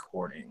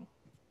recording.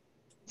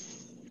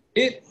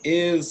 It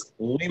is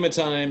Lima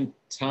time.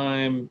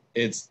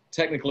 It's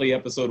technically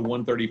episode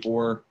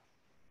 134.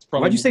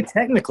 Why'd you say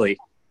technically?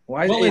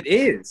 Why? Well, it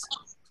is.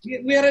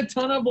 We had a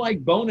ton of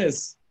like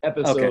bonus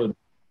episodes. Okay.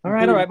 All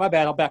right. My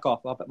bad. I'll back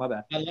off. My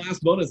bad. That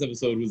last bonus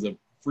episode was a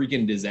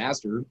freaking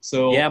disaster.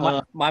 So yeah,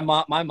 my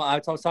mom. I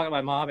was talking to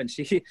my mom, and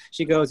she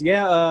goes,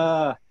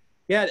 yeah,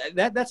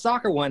 that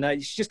soccer one.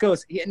 She just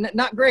goes, yeah,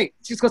 not great.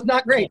 She just goes,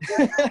 not great.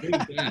 It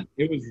was bad.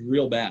 It was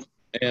real bad.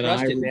 And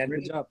man.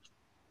 Good job.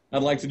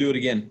 I'd like to do it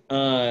again,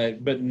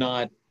 but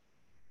not.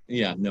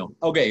 Yeah, no.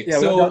 Okay,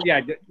 yeah, so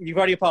you've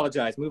already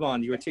apologized. Move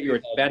on. You were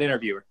a bad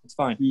interviewer. It's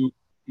fine. To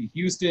the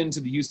Houston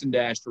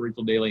Dash to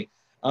Rachel Daly.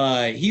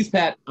 He's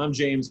Pat. I'm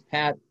James.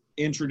 Pat,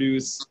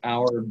 introduce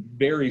our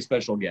very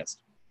special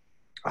guest.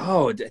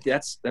 Oh,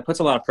 that puts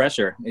a lot of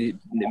pressure.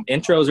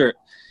 Intros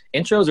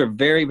are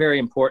very, very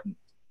important.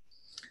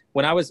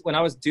 When I was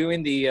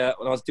doing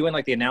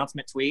like the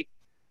announcement tweet,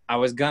 I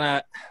was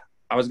gonna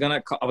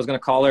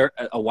call her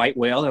a white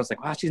whale, and I was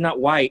like, wow, she's not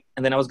white.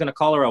 And then I was gonna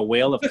call her a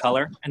whale of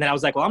color, and then I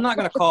was like, well, I'm not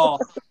gonna call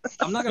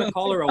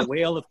her a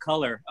whale of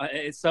color.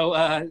 So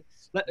I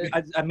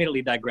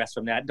immediately digress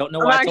from that. Don't know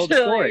why I told the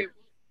story.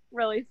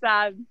 Really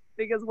sad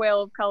because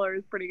whale of color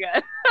is pretty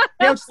good.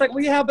 Yeah, I was just like,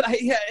 well, yeah, but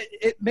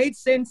it made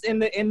sense in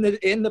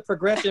the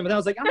progression. But I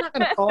was like, I'm not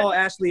gonna call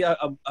Ashley a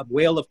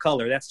whale of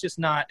color. That's just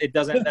not. It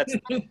doesn't.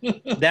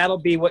 That'll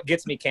be what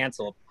gets me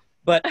canceled.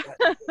 But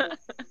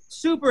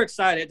super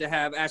excited to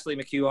have Ashley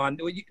McHugh on.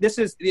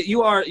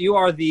 You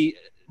are the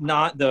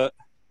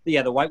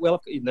white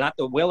whale, not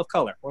the whale of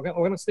color. We're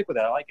gonna stick with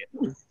that. I like it.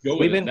 That's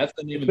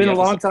the name it's of been the a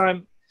long episode.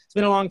 time. It's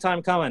been a long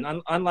time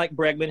coming. Unlike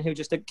Bregman, who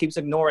just keeps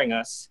ignoring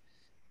us,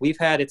 we've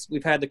had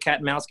the cat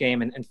and mouse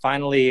game, and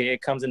finally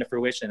it comes into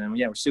fruition. And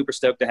yeah, we're super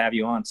stoked to have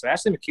you on. So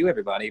Ashley McHugh,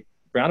 everybody,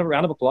 round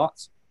of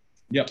applause.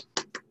 Yep.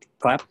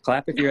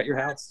 Clap if you're at your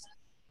house.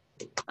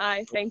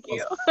 Hi, thank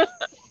you.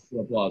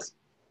 Applause.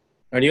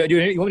 Or do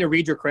you want me to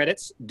read your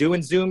credits?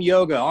 Doing Zoom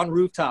yoga on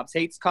rooftops,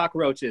 hates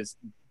cockroaches,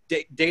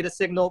 data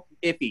signal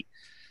iffy.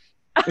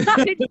 I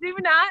didn't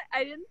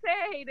say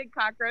I hated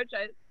cockroach.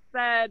 I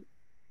said,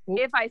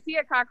 if I see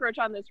a cockroach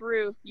on this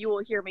roof, you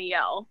will hear me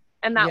yell.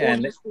 And that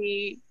will just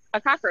be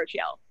a cockroach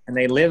yell. And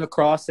they live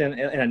across in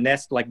a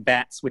nest like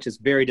bats, which is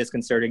very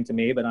disconcerting to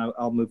me, but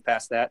I'll move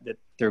past that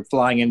they're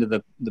flying into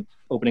the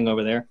opening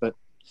over there. But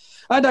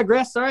I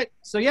digress. All right.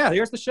 So, yeah,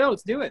 here's the show.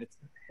 Let's do it.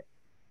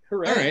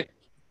 Hooray. All right.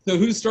 So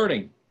who's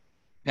starting?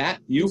 Pat,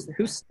 you?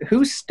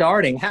 Who's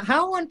starting?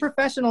 How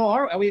unprofessional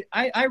are we?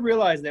 I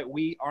realize that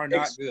we are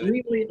not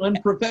extremely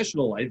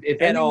unprofessional.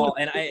 If at all.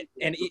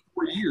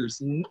 For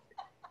years.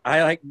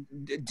 I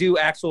do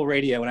actual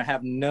radio, and I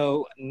have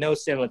no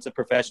semblance of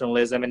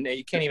professionalism, and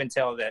you can't even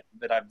tell that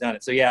I've done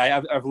it. So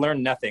yeah, I've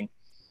learned nothing.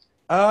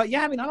 I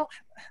mean, I don't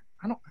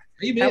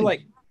have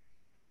like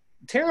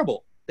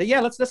terrible. But yeah,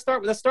 let's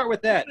start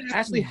with that.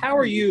 Ashley, how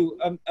are you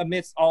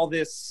amidst all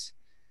this?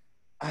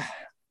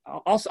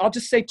 I'll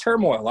just say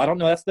turmoil. I don't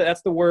know.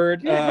 That's the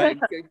word. I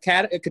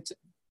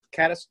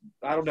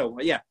don't know.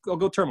 Yeah,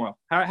 go turmoil.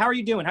 How are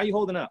you doing? How are you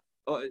holding up?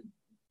 How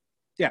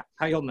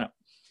are you holding up?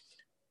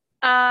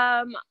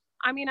 I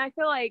mean, I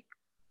feel like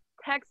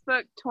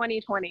textbook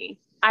 2020.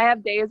 I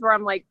have days where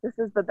I'm like, this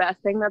is the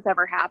best thing that's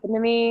ever happened to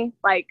me.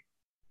 Like,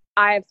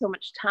 I have so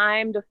much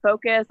time to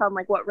focus on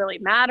like what really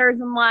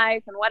matters in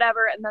life and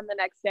whatever. And then the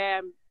next day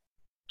I'm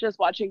just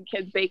watching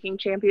Kids Baking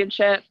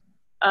Championship.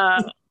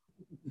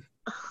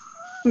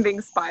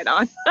 Being spied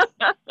on.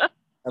 I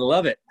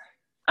love it.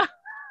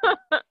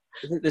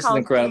 This is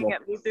incredible.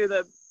 At me through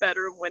the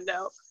bedroom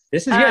window.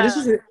 It's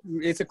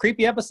a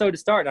creepy episode to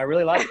start. And I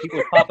really like it.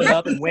 People popping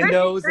up in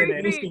windows and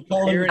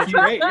hearing it's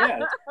great.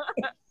 Yeah.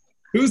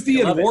 Who's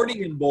the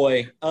Edwardian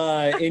boy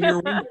in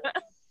your window?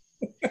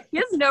 He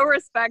has no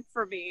respect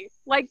for me.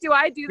 Like, do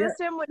I do this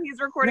to him when he's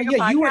recording a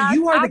podcast?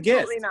 You are the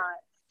guest. Absolutely not.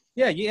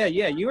 Yeah.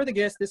 You are the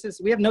guest.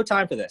 We have no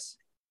time for this.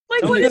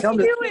 Like, what is he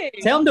doing?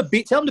 Tell him to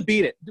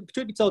beat it.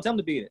 Truth be told, tell him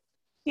to beat it.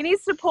 He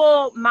needs to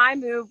pull my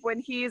move when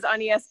he's on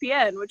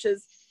ESPN, which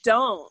is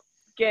don't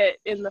get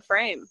in the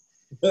frame.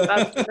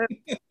 That's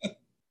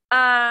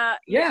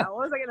yeah. What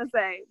was I gonna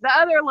say? The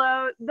other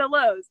lows,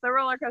 the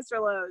roller coaster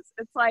lows.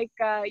 It's like,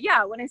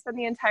 when I spend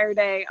the entire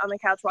day on the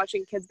couch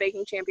watching Kids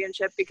Baking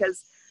Championship,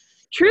 because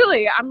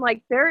truly, I'm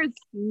like, there is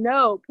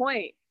no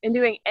point in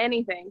doing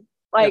anything.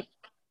 Like,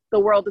 the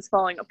world is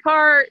falling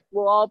apart.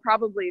 We'll all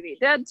probably be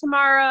dead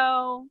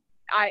tomorrow.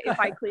 If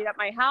I clean up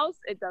my house,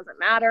 it doesn't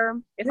matter.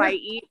 If I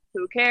eat,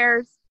 who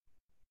cares?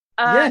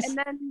 And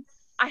then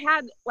I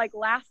had like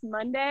last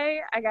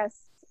Monday, I guess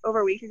over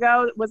a week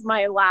ago, was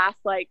my last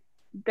like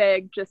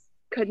big, just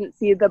couldn't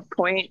see the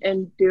point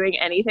in doing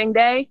anything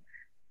day.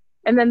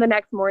 And then the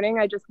next morning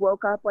I just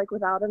woke up like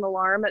without an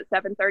alarm at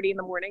 7:30 in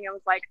the morning. I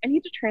was like, I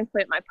need to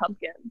transplant my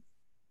pumpkins.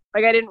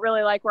 Like, I didn't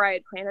really like where I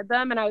had planted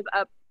them, and I was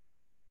up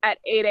at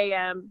 8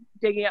 a.m.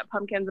 digging up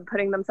pumpkins and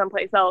putting them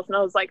someplace else. And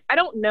I was like, I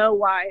don't know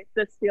why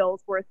this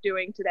feels worth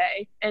doing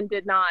today, and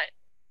didn't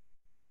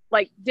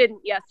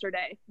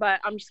yesterday, but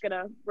I'm just going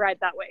to ride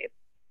that wave.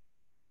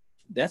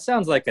 That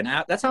sounds like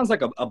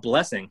a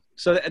blessing.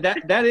 So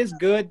that is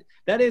good.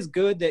 That is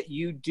good that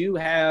you do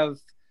have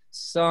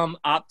some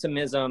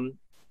optimism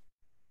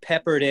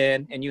peppered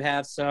in, and you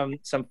have some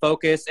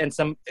focus and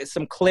some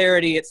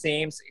clarity, it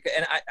seems.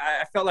 And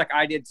I felt like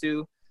I did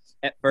too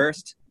at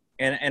first.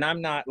 And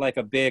I'm not like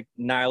a big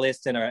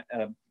nihilist and a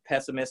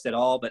pessimist at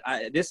all, but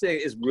this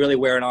is really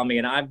wearing on me,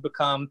 and I'm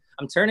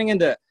turning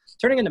into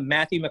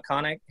Matthew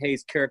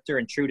McConaughey's character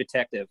in True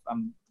Detective.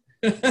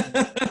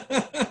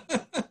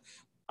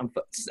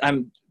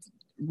 I'm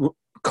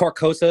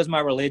Carcosa is my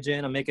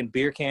religion. I'm making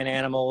beer can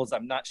animals.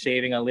 I'm not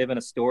shaving. I live in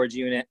a storage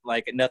unit.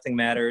 Like nothing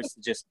matters.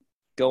 Just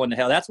going to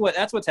hell. That's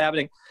what's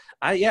happening.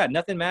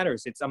 Nothing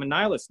matters. I'm a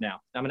nihilist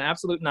now. I'm an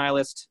absolute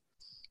nihilist.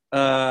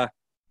 So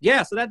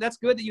that's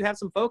good that you have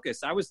some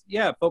focus. I was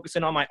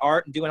focusing on my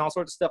art and doing all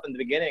sorts of stuff in the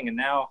beginning, and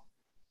now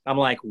I'm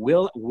like,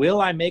 will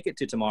I make it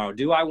to tomorrow?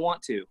 Do I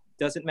want to?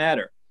 Doesn't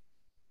matter.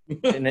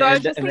 And, so I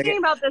was just thinking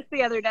about this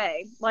the other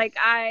day. Like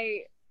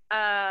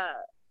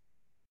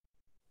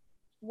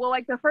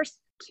like the first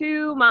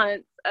 2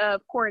 months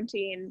of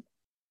quarantine,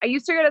 I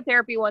used to go to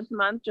therapy once a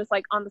month, just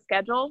like on the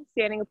schedule,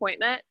 standing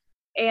appointment.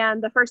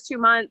 And the first 2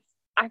 months,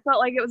 I felt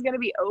like it was going to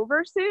be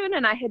over soon.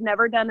 And I had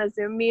never done a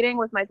Zoom meeting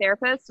with my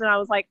therapist. And I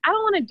was like, I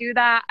don't want to do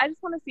that. I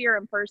just want to see her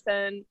in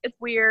person. It's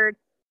weird.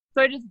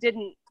 So I just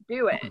didn't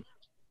do it.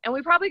 And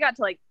we probably got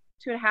to like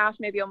 2.5,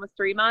 maybe almost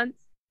 3 months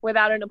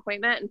without an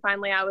appointment. And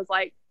finally I was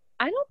like,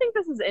 I don't think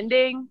this is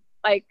ending.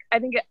 Like, I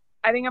think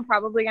I'm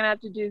probably going to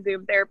have to do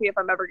Zoom therapy if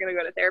I'm ever going to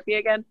go to therapy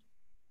again.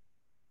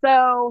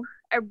 So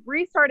I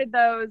restarted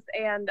those.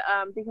 And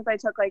because I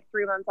took like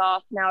 3 months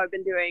off, now I've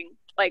been doing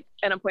like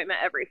an appointment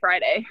every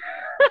Friday.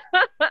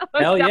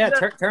 Hell yeah,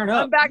 turn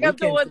up. I'm back up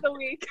to once a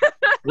week.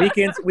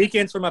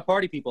 weekends for my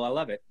party people. I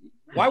love it.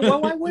 Why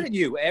wouldn't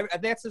you?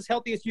 That's as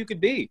healthy as you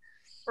could be.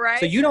 Right.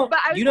 So you don't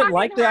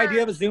like the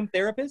idea of a Zoom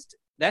therapist?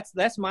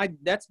 That's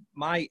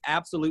my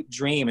absolute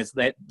dream, is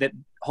that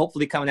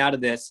hopefully coming out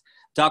of this,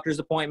 doctor's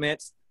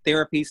appointments,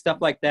 therapy, stuff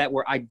like that,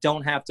 where I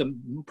don't have to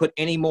put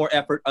any more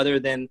effort other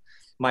than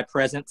my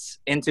presence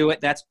into it.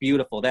 That's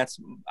beautiful.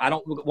 I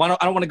don't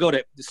want to go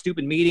to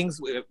stupid meetings,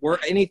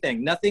 work,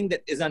 anything. Nothing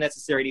that is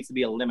unnecessary needs to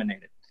be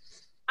eliminated.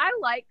 I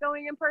like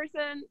going in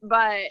person,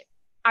 but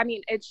I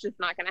mean, it's just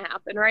not going to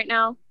happen right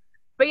now.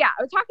 But yeah,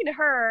 I was talking to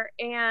her,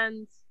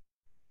 and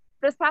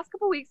this past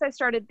couple weeks, I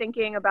started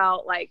thinking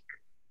about like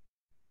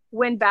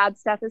when bad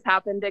stuff has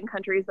happened in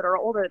countries that are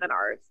older than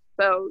ours.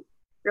 So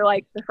you're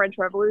like the French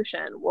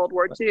Revolution, World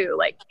War II,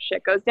 like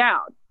shit goes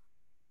down.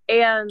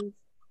 And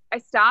I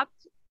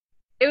stopped.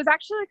 It was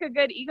actually like a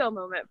good ego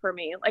moment for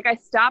me. Like I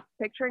stopped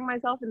picturing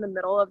myself in the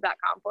middle of that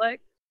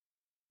conflict.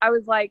 I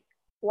was like,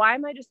 why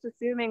am I just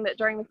assuming that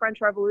during the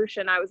French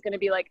Revolution, I was going to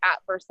be like at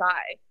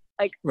Versailles?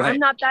 Like, right. I'm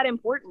not that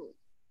important.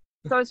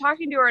 So I was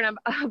talking to her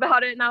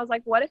about it, and I was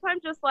like, what if I'm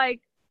just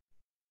like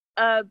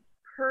a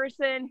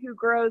person who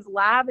grows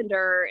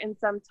lavender in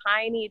some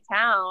tiny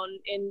town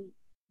in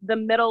the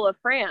middle of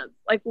France?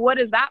 Like, what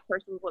does that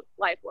person's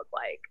life look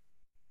like?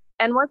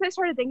 And once I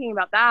started thinking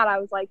about that, I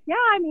was like, yeah,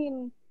 I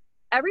mean,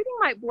 everything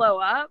might blow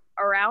up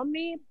around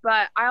me,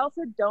 but I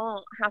also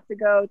don't have to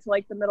go to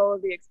like the middle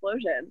of the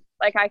explosion.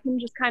 Like I can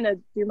just kind of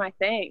do my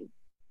thing.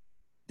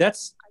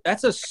 That's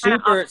a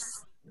super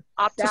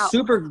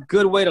super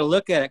good way to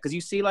look at it, because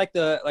you see like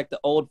the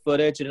old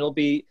footage, and it'll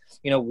be,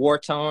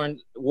 war-torn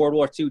World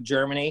War II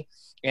Germany,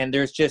 and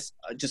there's just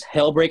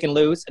hell breaking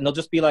loose, and there'll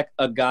just be like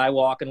a guy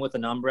walking with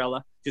an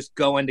umbrella, just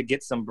going to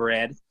get some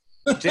bread,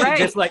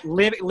 just like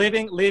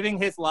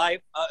living his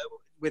life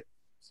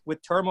with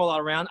turmoil all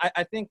around.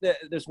 I think that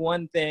there's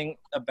one thing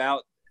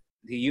about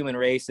the human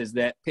race is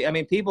that, I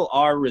mean, people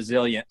are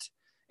resilient.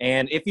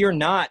 And if you're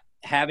not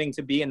having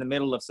to be in the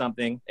middle of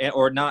something,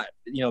 or not,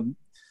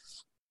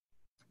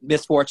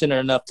 misfortunate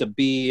enough to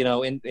be,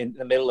 in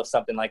the middle of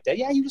something like that,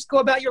 you just go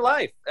about your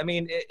life. I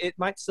mean, it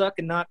might suck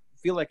and not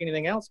feel like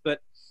anything else, but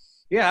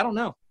yeah, I don't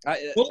know.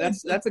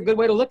 That's a good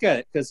way to look at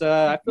it, because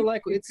I feel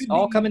like it's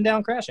all coming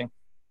down crashing.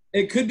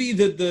 It could be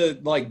that the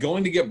like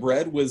going to get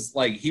bread was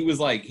like,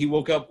 he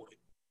woke up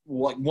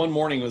like one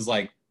morning, was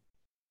like,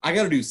 I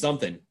got to do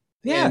something.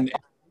 Yeah. And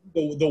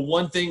the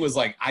one thing was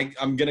like,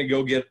 I'm going to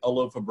go get a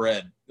loaf of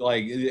bread,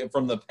 like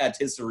from the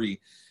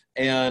patisserie.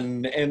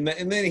 And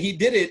then he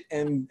did it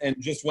and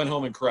just went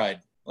home and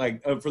cried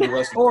like for the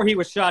rest of or he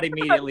was shot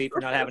immediately for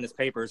not having his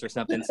papers or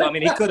something. So, I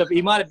mean, he could have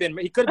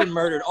been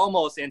murdered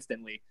almost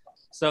instantly.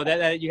 So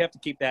that you have to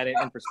keep that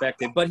in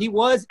perspective. But he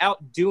was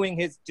out doing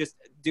his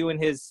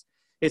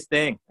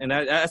thing. And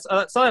I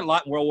saw that a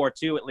lot in World War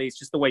II, at least,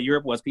 just the way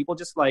Europe was. People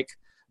just like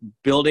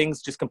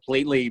buildings just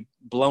completely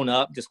blown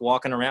up, just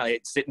walking around,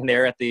 sitting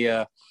there at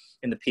the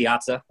in the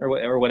piazza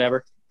or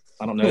whatever.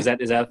 I don't know. Is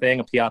that a thing?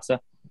 A piazza?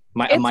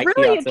 It's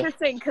really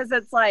interesting, because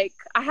it's like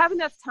I have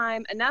enough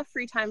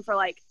free time for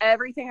like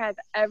everything I've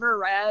ever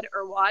read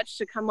or watched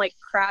to come like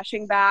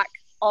crashing back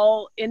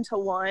all into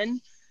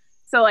one.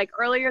 So like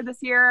earlier this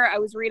year, I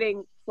was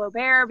reading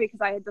Flaubert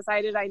because I had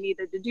decided I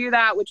needed to do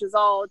that, which is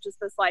all just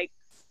this like,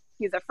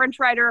 he's a French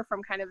writer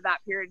from kind of that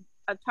period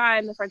of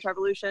time, the French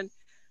Revolution.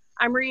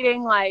 I'm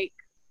reading like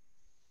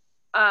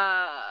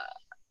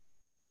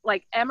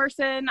like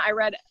Emerson. I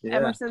read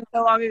Emerson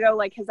so long ago,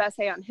 like his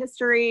essay on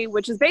history,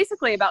 which is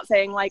basically about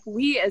saying like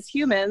we as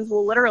humans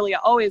will literally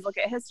always look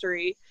at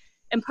history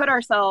and put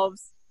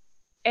ourselves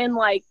in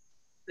like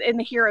in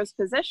the hero's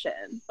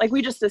position. Like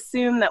we just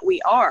assume that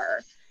we are,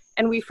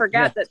 and we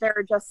forget that there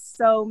are just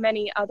so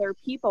many other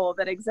people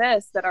that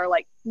exist that are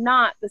like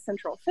not the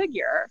central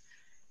figure.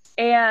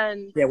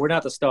 And we're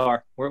not the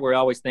star. We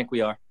always think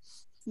we are.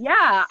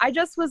 Yeah, I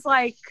just was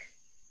like,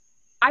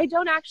 I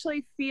don't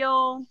actually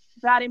feel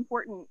that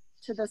important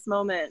to this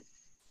moment.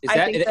 Is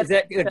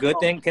that a good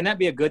thing? Can that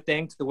be a good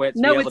thing to the way it's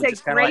no,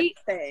 it's a great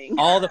thing.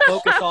 All the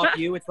focus off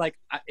you. It's like,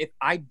 if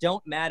I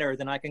don't matter,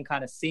 then I can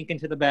kind of sink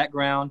into the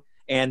background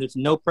and there's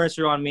no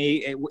pressure on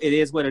me. It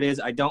is what it is.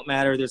 I don't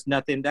matter. There's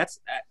nothing.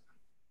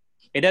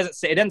 It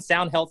doesn't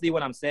sound healthy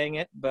when I'm saying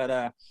it,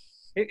 but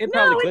it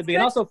probably could be. Good.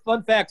 And also,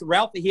 fun fact,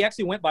 Ralph, he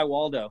actually went by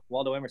Waldo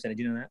Emerson. Did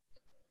you know that?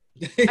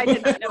 I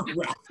did not know.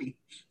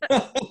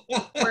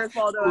 Where's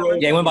Waldo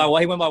Emerson? Yeah, he went by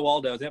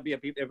Waldo.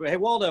 Hey,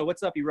 Waldo,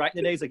 what's up? You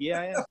writing today? He's like,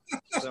 yeah, I am.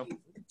 So,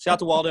 shout out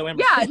to Waldo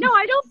Emerson. Yeah, no,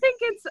 I don't think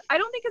it's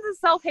a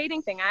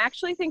self-hating thing. I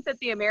actually think that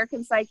the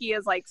American psyche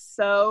is like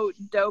so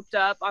doped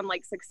up on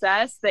like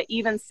success that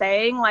even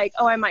saying like,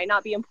 oh, I might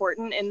not be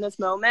important in this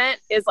moment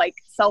is like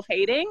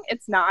self-hating.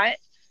 It's not.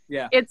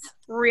 Yeah. It's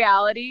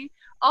reality.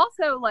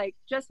 Also, like,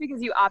 just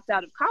because you opt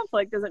out of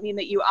conflict doesn't mean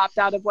that you opt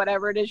out of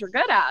whatever it is you're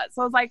good at.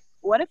 So I was like,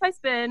 what if I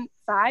spend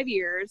 5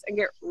 years and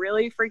get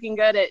really freaking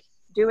good at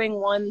doing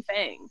one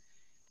thing?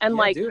 And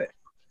like,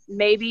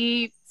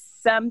 maybe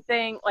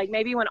something, like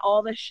maybe when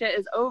all this shit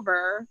is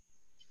over,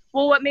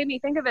 well, what made me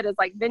think of it is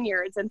like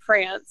vineyards in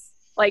France.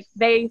 Like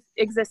they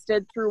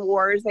existed through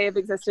wars. They have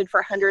existed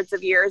for hundreds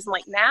of years. And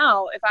like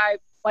now, if I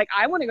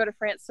want to go to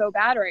France so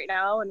bad right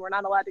now and we're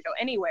not allowed to go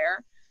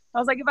anywhere. I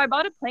was like, if I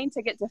bought a plane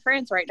ticket to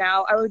France right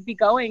now, I would be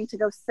going to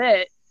go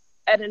sit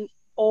at an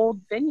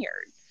old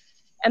vineyard.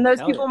 And those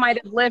people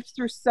might have lived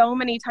through so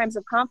many times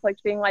of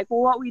conflict being like, well,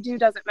 what we do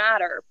doesn't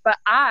matter. But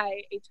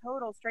I, a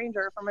total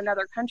stranger from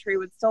another country,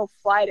 would still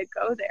fly to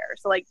go there.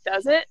 So like,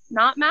 does it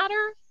not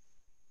matter?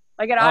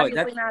 Like it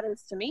obviously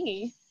matters to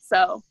me.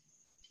 So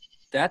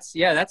that's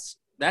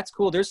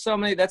cool. There's so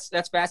many, that's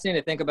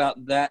fascinating to think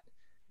about that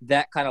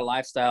kind of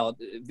lifestyle,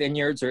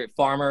 vineyards or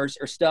farmers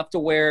or stuff to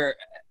where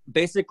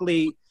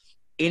basically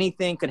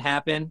anything could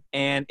happen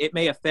and it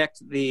may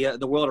affect the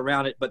world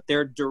around it, but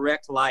their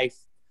direct life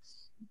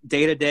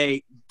day to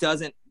day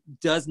does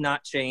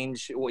not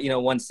change,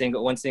 one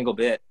single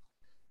bit.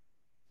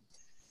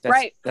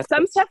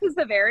 Some stuff is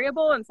the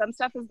variable and some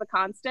stuff is the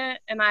constant.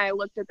 And I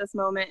looked at this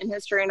moment in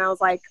history and I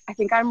was like, I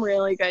think I'm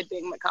really good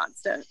being the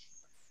constant.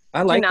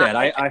 I like that.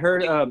 I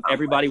heard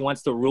everybody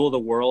wants to rule the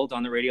world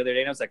on the radio the other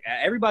day. And I was like,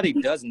 everybody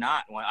does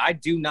not want. I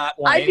do not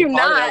want. I do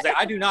not. I was like,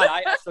 I do not.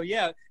 So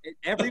yeah,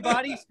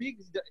 everybody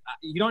speaks.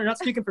 You're not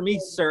speaking for me,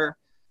 sir.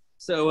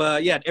 So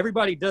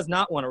everybody does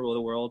not want to rule the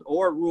world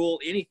or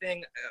rule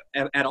anything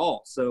at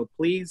all. So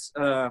please,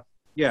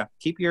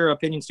 keep your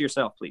opinions to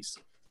yourself, please.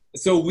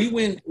 So we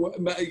went.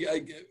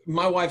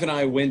 My wife and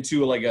I went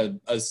to like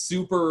a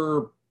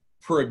super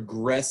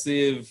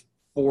progressive,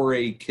 for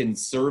a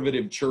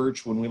conservative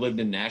church when we lived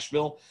in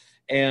Nashville,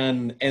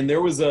 and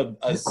there was a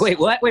wait,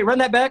 run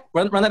that back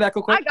real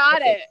quick. I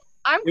got it.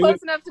 I'm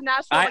close enough to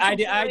Nashville. I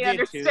did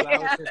too.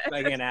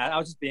 I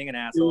was just being an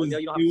asshole. You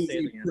don't have to say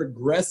it again.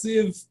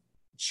 Progressive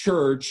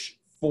church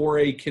for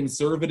a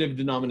conservative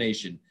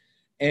denomination,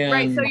 and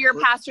right. So your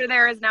pastor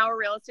there is now a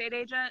real estate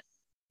agent,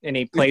 and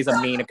he plays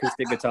a mean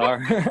acoustic guitar.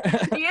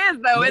 He is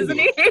though, isn't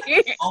he?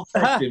 I'll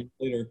text him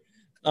later.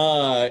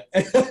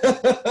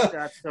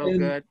 That's so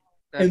good.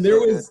 And there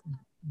was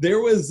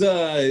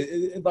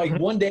like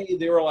one day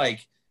they were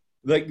like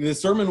the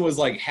sermon was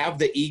like, have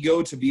the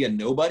ego to be a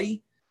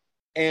nobody.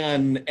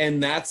 And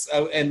that's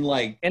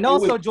and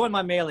also join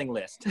my mailing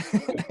list.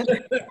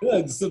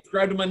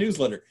 Subscribe to my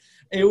newsletter.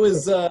 It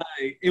was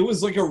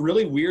like a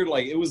really weird,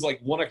 like it was like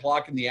 1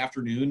 o'clock in the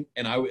afternoon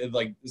and I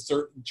like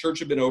the church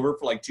had been over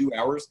for like 2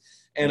 hours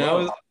and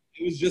it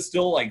was just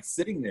still like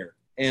sitting there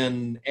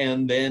and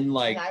then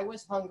like and I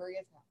was hungry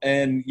as hell.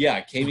 And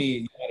yeah, Kami,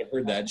 you might have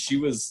heard that. She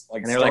was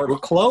like, and they're like, we're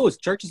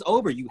closed. Church is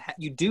over.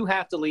 You do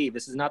have to leave.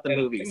 This is not the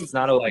movies. It's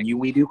not open. Like,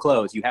 we do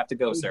close. You have to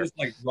go, sir. Just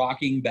like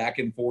rocking back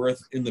and forth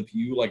in the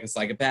pew like a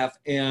psychopath.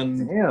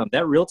 And damn,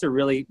 that realtor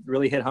really,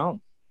 really hit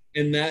home.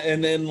 And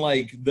then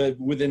like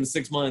within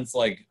 6 months,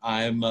 like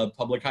I'm a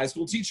public high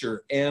school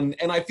teacher, and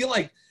I feel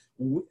like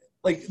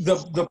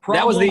the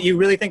problem. You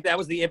really think that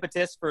was the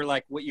impetus for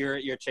like what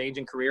your change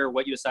in career,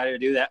 what you decided to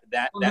do? That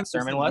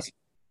sermon was.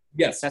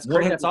 Yes, that's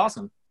great. 100%. That's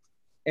awesome.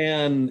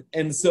 And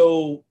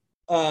so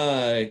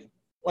like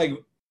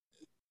what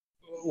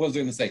was I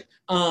gonna say?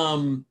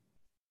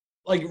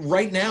 Like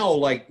right now,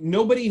 like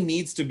nobody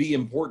needs to be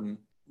important.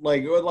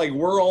 Like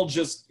we're all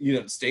just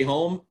stay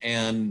home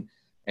and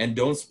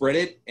don't spread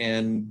it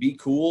and be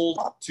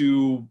cool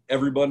to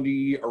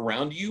everybody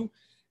around you.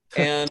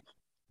 And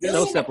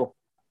so simple.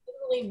 It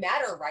doesn't really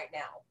matter right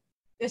now.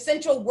 The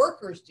essential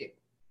workers do.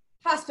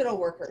 Hospital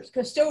workers,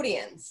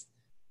 custodians,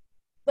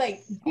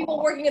 like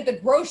people working at the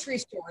grocery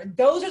store.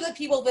 Those are the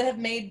people that have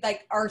made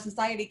like our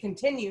society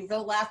continue for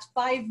the last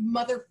 5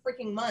 mother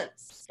freaking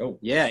months. Oh,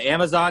 Yeah,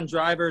 Amazon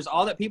drivers,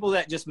 all that people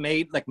that just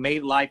made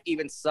life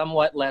even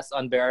somewhat less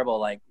unbearable.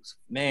 Like,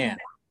 man,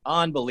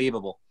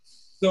 unbelievable.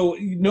 so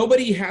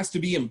nobody has to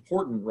be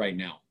important right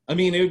now. I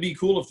mean, it would be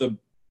cool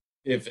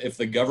if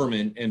the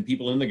government and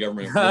people in the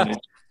government weren't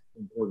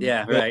important.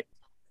 Yeah, right.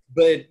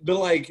 But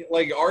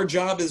like our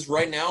job is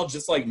right now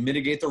just like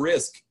mitigate the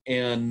risk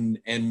and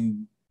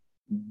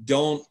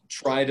don't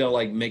try to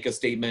like make a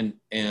statement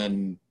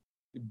and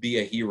be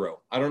a hero.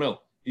 I don't know.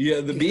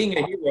 Yeah, the being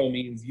a hero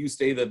means you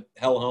stay the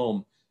hell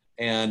home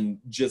and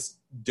just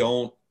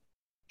don't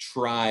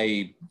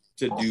try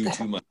to do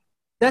too much.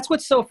 That's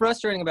what's so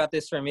frustrating about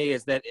this for me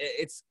is that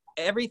it's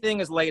everything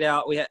is laid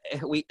out.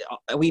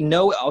 We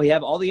know we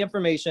have all the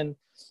information.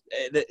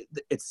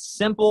 It's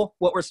simple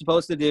what we're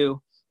supposed to do,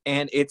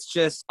 and it's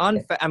just I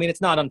mean,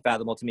 it's not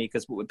unfathomable to me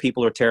because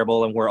people are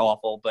terrible and we're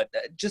awful. But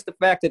just the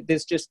fact that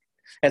this just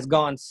has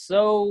gone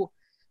so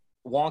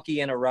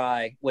wonky and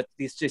awry with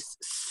these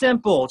just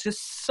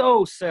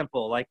so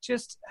simple. Like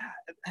just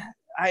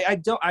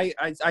I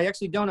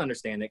actually don't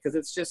understand it because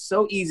it's just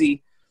so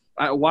easy.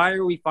 Why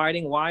are we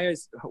fighting? What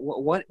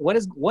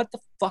the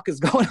fuck is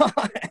going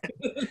on?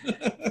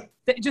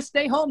 Just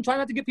stay home. Try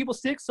not to get people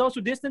sick.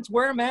 Social distance.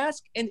 Wear a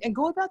mask and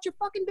go about your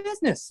fucking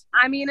business.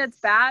 I mean, it's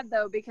bad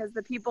though because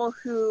the people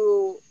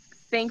who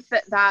think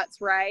that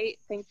that's right,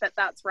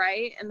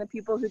 and the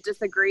people who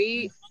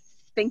disagree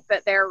think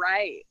that they're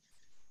right.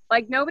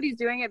 Like nobody's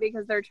doing it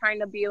because they're trying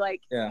to be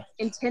like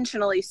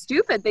intentionally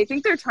stupid. They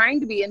think they're trying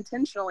to be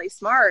intentionally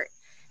smart.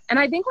 And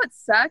I think what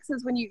sucks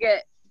is when you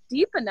get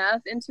deep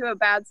enough into a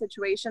bad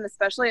situation,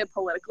 especially a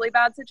politically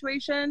bad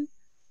situation,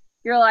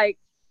 you're like,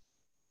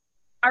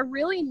 I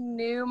really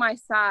knew my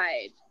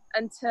side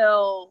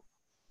until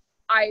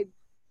I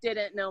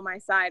didn't know my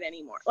side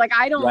anymore. Like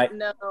I don't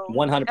know.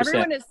 100%.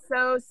 Everyone is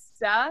so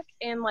stuck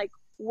in like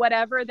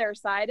whatever their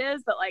side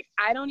is that like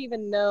I don't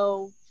even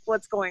know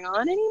what's going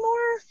on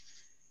anymore.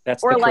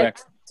 That's the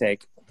correct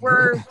take.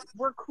 We're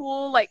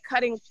cool like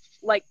cutting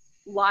like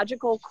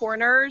logical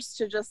corners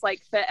to just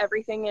like fit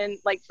everything in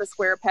like the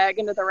square peg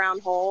into the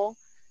round hole.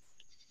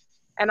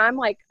 And I'm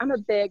a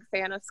big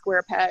fan of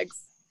square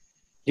pegs.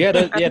 Yeah,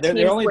 they're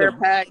only square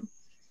peg.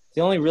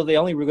 The only real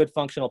good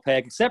functional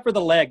peg, except for the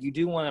leg. You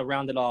do want to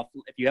round it off.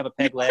 If you have a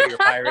peg leg or a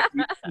pirate,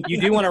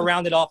 you do want to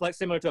round it off like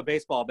similar to a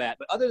baseball bat.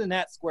 But other than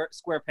that,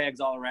 square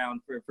pegs all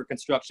around for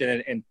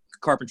construction and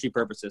carpentry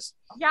purposes.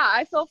 Yeah,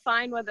 I feel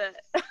fine with it.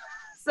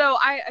 So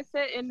I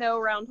fit in no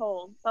round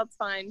hole. That's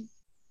fine.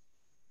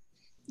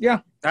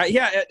 Yeah.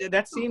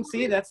 That seems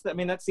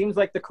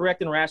like the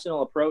correct and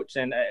rational approach.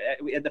 And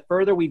the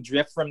further we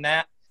drift from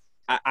that,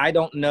 I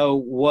don't know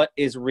what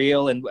is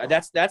real. And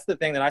that's the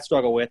thing that I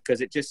struggle with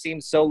because it just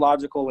seems so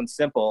logical and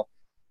simple.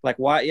 Like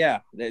why?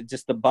 Yeah.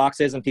 Just the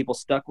boxes and people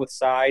stuck with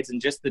sides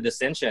and just the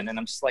dissension. And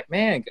I'm just like,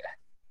 man,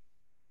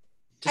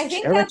 I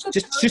think that's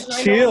just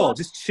chill,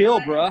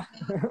 bruh.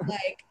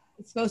 Like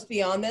it's supposed to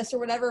be on this or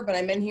whatever, but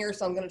I'm in here,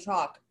 so I'm going to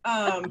talk.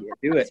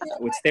 Do it.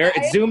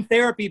 It's Zoom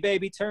therapy,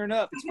 baby. Turn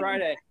up. It's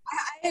Friday.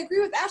 I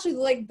agree with Ashley.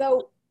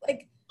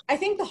 I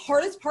think the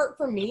hardest part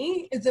for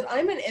me is that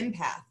I'm an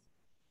empath,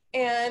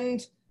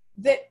 and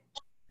that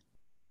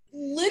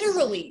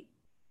literally,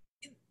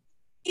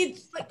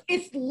 it's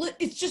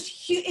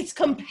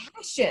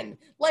compassion.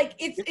 Like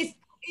it's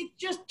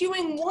just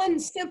doing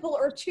one simple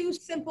or two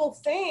simple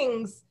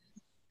things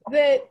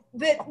that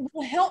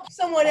will help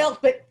someone else,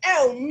 but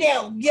oh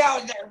no,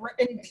 y'all are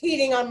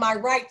impeding on my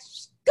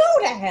rights. Go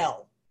to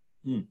hell.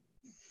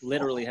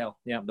 Literally hell.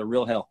 Yeah, the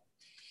real hell.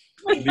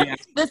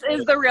 This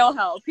is the real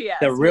hell. P.S.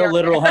 The real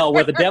literal hell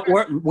with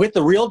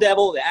the real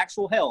devil, the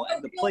actual hell,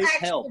 the place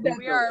hell.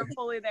 We are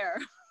fully there.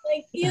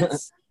 Like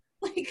it's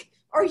like,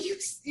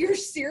 you're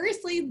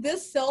seriously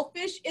this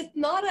selfish? It's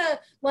not a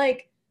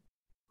like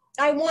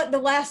I want the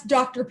last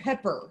Dr.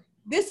 Pepper.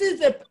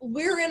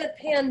 We're in a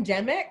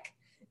pandemic.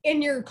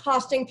 And you're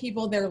costing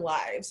people their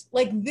lives.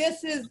 Like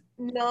this is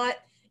not,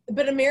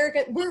 but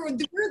America, we're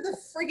the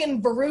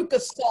friggin'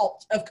 Veruca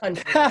Salt of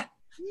country.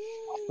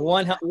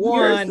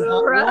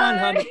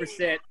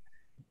 100%.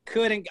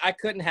 I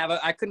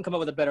couldn't come up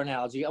with a better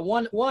analogy.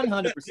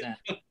 100%.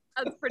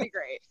 That's pretty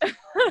great.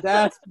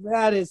 that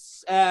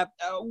is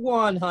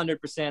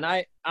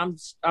 100%. I'm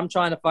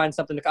trying to find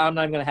something. I'm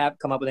not even gonna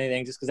come up with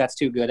anything just because that's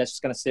too good. That's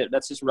just gonna sit.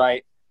 That's just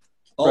right.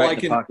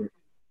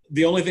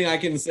 The only thing I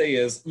can say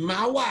is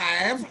my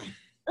wife.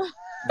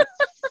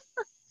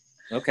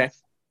 Okay.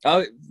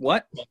 Oh,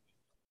 what?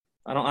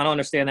 I don't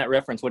understand that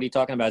reference. What are you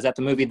talking about? Is that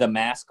the movie The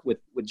Mask with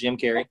Jim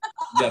Carrey?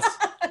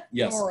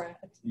 Yes.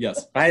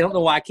 I don't know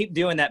why I keep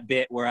doing that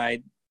bit where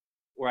I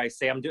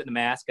say I'm doing The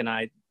Mask and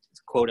I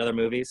quote other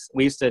movies.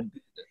 We used to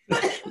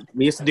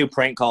do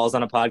prank calls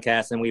on a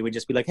podcast and we would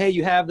just be like, hey,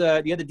 you have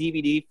the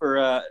DVD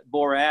for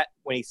Borat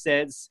when he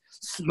says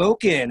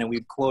smoking, and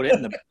we'd quote it,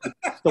 and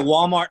the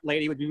Walmart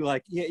lady would be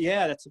like,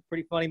 yeah, that's a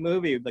pretty funny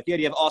movie. Like, yeah,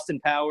 do you have Austin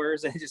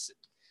Powers? And just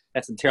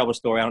That's a terrible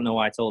story. I don't know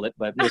why I told it,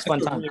 but it was a fun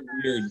That's time. really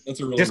weird. That's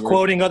a really Just weird.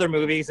 quoting other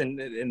movies, and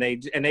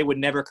they would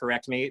never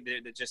correct me.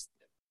 They're just,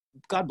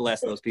 God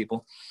bless those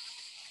people.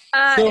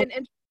 So- An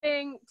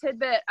interesting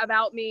tidbit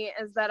about me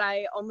is that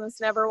I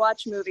almost never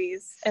watch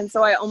movies, and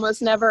so I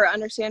almost never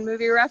understand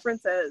movie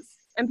references.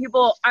 And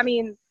people, I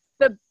mean,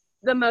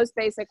 the most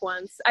basic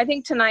ones. I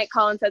think tonight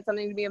Colin said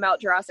something to me about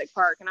Jurassic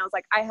Park, and I was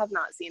like, I have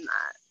not seen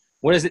that.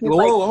 What is it? He's Whoa!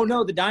 like- Oh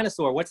no, the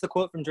dinosaur. What's the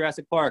quote from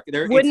Jurassic Park?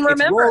 Wouldn't it's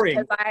remember roaring.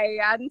 because I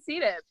hadn't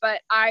seen it,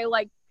 but I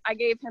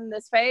gave him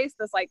this face,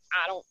 this like,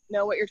 I don't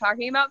know what you're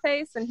talking about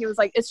face, and he was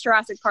like, it's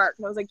Jurassic Park,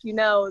 and I was like, you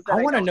know that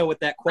I want to don't- know what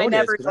that I quote is.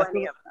 never 'cause know I feel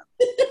any of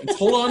them. Just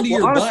hold on to Well,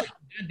 your honestly- butt.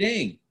 God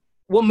dang.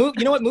 Well,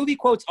 you know what? Movie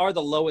quotes are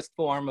the lowest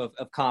form of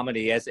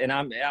comedy, and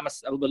I'm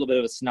a little bit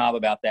of a snob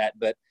about that.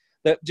 But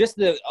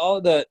all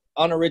the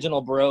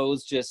unoriginal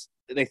bros, just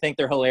they think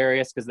they're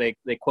hilarious because they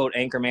quote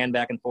Anchorman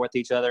back and forth to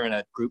each other in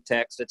a group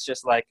text. It's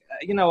just like,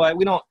 you know what?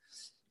 We don't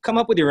come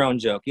up with your own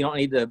joke. You don't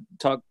need to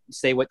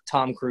say what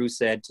Tom Cruise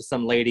said to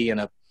some lady in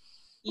a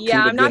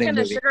Yeah, Cuba I'm not Gooding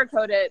going to movie.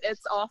 sugarcoat it.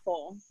 It's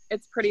awful.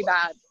 It's pretty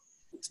bad.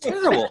 It's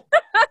terrible.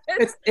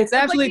 it's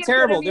absolutely like the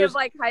terrible. epitome There's of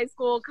like high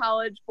school,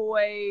 college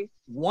boy.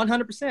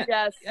 100%.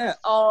 Yes, Yeah.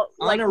 all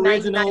like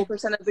Unoriginal.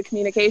 99% of the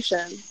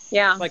communication.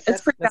 Yeah, Like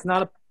it's pretty that's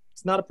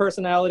not a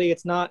personality.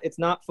 It's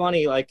not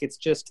funny. Like it's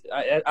just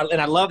and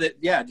I love it.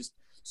 Yeah, just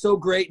so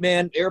great,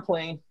 man.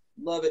 Airplane,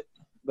 love it.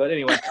 But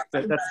anyway,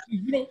 that's.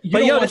 You But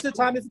don't yo, watch- this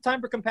is a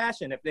time for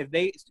compassion. If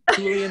they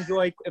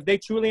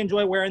truly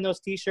enjoy wearing those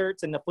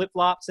T-shirts and the flip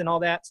flops and all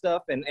that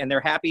stuff, and they're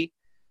happy,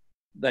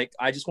 like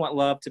I just want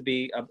love to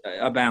be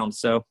abound.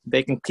 So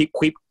they can keep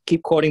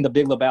quoting the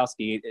Big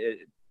Lebowski,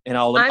 and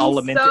I'll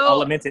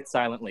lament it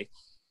silently.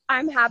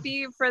 I'm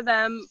happy for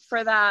them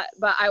for that,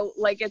 but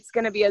it's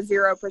going to be a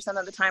 0%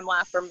 of the time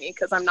laugh for me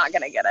because I'm not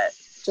going to get it.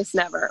 Just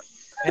never.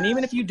 And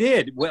even if you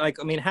did,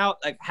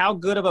 how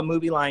good of a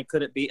movie line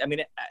could it be? I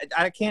mean,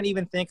 I can't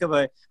even think of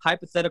a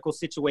hypothetical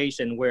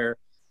situation where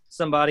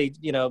somebody,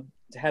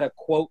 had a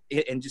quote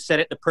and just said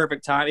it at the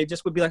perfect time. It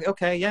just would be like,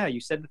 okay, yeah,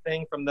 you said the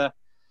thing from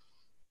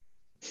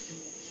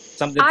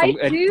something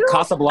from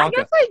Casablanca.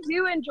 I guess I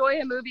do enjoy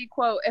a movie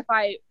quote if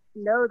I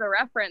know the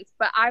reference,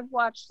 but I've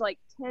watched like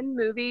 10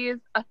 movies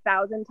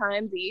 1,000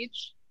 times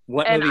each.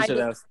 What and movies are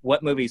those?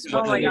 What movies?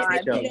 Oh my God.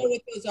 I know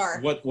what those are.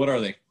 What are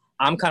they?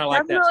 I'm kind of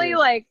like that Definitely too.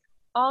 like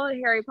all the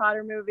Harry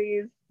Potter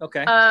movies.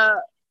 Okay.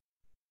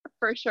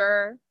 For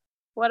sure.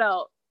 What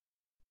else?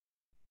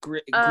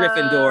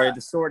 Gryffindor,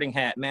 the Sorting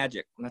Hat,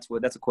 magic.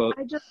 That's a quote.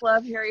 I just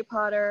love Harry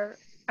Potter.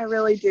 I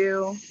really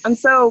do. I'm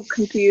so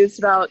confused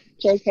about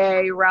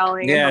J.K.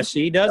 Rowling. and Yeah, how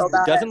she feel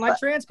about doesn't it, like but-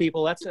 trans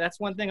people. That's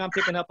one thing I'm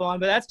picking up on.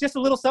 But that's just a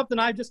little something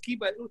I just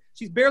keep.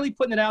 She's barely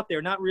putting it out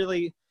there, not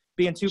really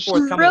being too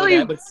forthcoming really-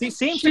 with that. But she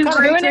seems to She's kind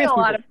of hate ruining trans a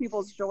lot people. of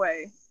people's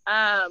joy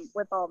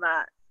with all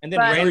that. And then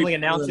but- randomly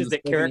Harry Potter announces is that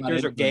spoken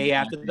characters by are gay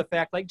everyone. after the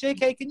fact. Like,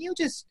 JK, can you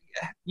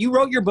you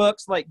wrote your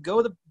books, like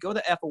go the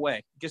F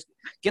away. Just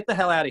get the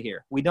hell out of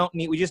here. We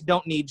just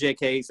don't need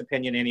JK's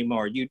opinion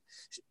anymore.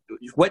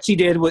 What she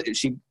did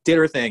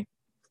her thing.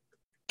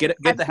 Get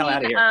the hell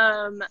out of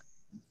here.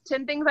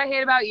 10 Things I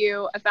Hate About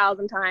You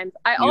 1,000 times.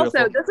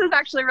 Beautiful. This is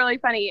actually really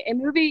funny. A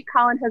movie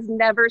Colin has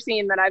never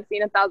seen that I've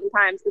seen 1,000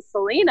 times is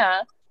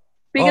Selena,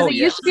 because Oh, it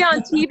yeah. used to be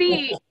on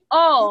TV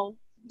all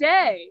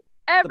day,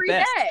 every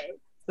best. day.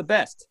 It's the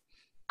best.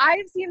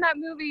 I've seen that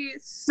movie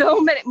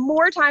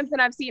more times than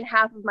I've seen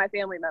half of my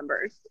family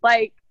members.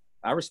 Like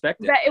I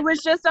respect it. that, it was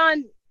just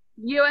on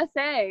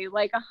USA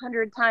like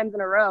 100 times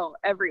in a row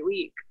every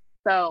week.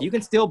 So You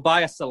can still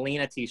buy a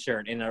Selena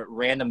T-shirt in a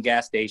random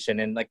gas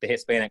station in like the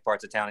Hispanic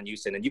parts of town in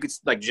Houston, and you could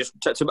so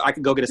I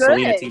could go get a Good.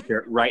 Selena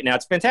T-shirt right now.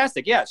 It's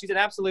fantastic. Yeah, she's an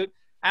absolute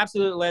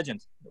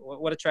legend.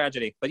 What a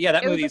tragedy. But yeah,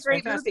 that it was movie a is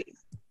great fantastic. movie.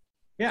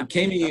 Yeah.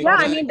 Kami, Yeah,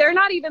 I mean, they're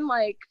not even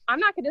like, I'm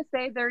not going to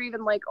say they're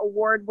even like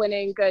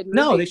award-winning good movies.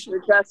 No, they They're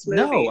just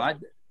movies. No, I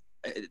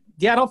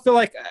don't feel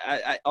like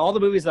all the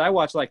movies that I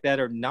watch like that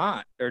are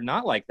not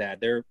like that.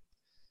 They're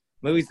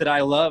movies that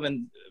I love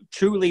and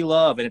truly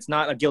love, and it's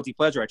not a guilty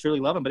pleasure. I truly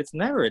love them, but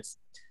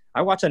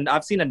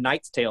I've seen A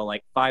Knight's Tale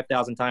like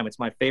 5,000 times. It's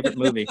my favorite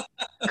movie.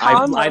 I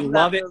Colin loves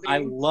love that it. movie. I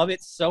love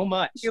it so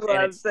much. He And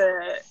loves it.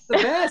 it's the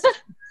best.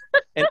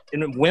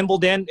 and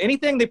Wimbledon,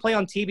 anything they play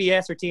on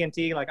TBS or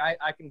TNT, like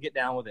I can get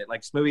down with it.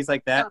 Like movies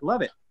like that,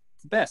 love it.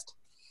 It's the best.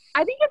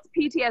 I think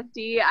it's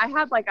PTSD. I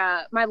had like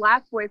my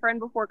last boyfriend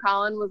before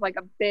Colin was like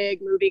a big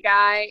movie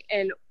guy,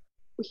 and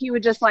he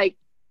would just like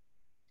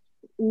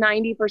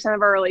 90%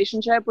 of our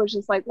relationship was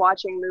just like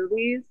watching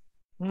movies.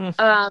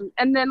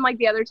 And then like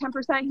the other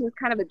 10%, he was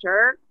kind of a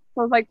jerk.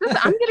 So I was like,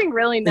 I'm getting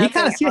really He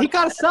nothing.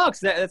 kind of sucks.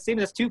 That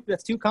seems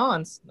that's two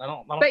cons. I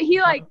don't. But he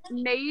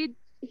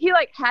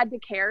had to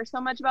care so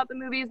much about the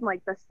movies and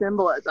like the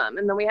symbolism,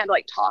 and then we had to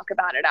like talk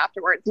about it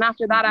afterwards. And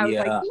after that, I was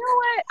like, you know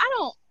what? I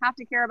don't have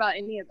to care about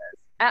any of this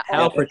at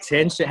How all.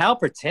 pretentious. How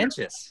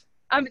pretentious.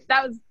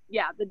 That was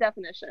the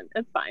definition.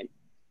 It's fine.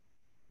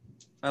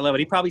 I love it.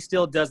 He probably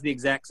still does the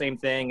exact same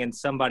thing, and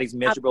somebody's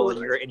miserable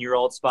in your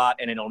old spot,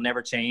 and it'll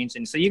never change.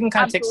 And so you can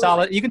kind of take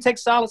Absolutely. take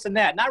solace in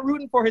that. Not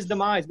rooting for his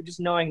demise, but just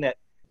knowing that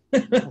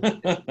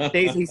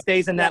He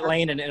stays in that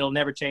lane, and it'll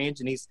never change.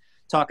 And he's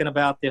talking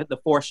about the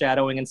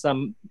foreshadowing in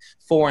some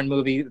foreign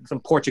movie, some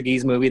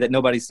Portuguese movie that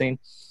nobody's seen.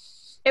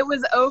 It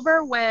was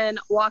over when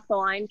Walk the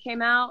Line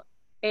came out,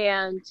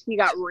 and he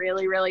got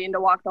really, really into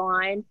Walk the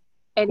Line.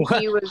 And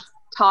he was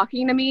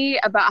talking to me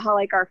about how,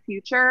 like, our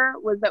future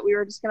was that we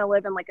were just going to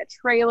live in, like, a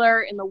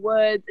trailer in the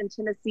woods in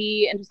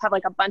Tennessee and just have,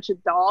 like, a bunch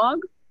of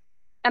dogs.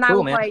 And cool, I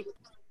was man. Like,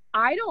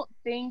 I don't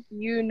think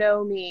you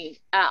know me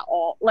at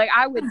all. Like,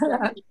 I would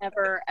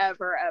never,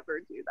 ever, ever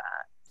do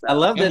that. So. I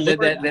love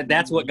that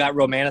that's what got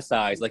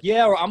romanticized. Like,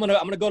 yeah, or I'm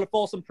gonna go to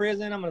Folsom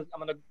Prison. I'm gonna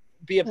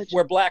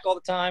wear black all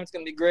the time. It's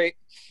gonna be great.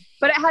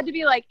 But it had to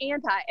be like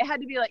anti. It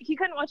had to be like he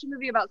couldn't watch a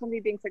movie about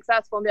somebody being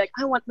successul and be like,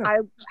 I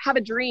have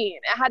a dream.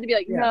 It had to be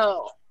like,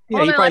 no.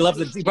 Yeah, he probably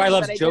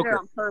loves Joker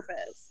on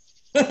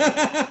purpose.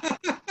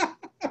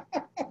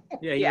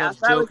 Yeah, he loves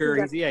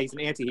Joker. He's an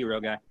anti-hero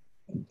guy.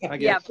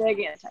 Big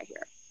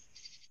anti-hero.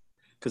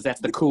 Because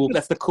that's the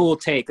cool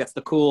take. That's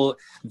the cool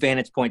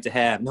vantage point to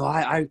have. No,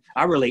 I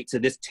relate to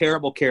this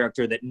terrible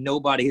character that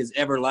nobody has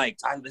ever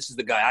liked. This is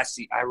the guy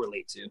I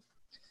relate to.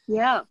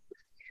 Yeah.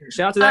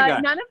 Shout out to that guy.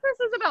 None of this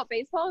is about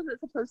baseball. Is it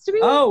supposed to be?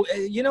 Oh,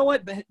 you know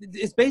what?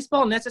 Is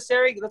baseball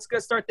necessary? Let's go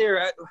start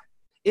there.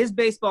 Is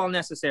baseball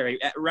necessary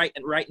right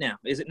now?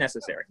 Is it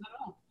necessary?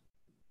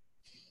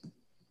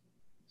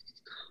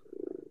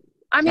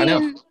 I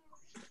mean,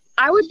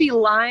 I would be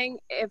lying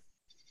if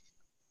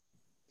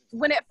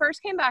when it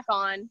first came back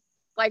on,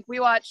 like we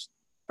watched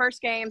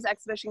first games,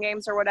 exhibition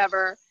games or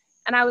whatever,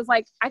 and I was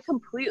like, I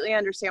completely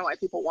understand why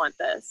people want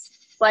this.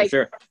 Like,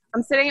 sure.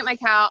 I'm sitting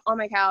at on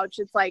my couch.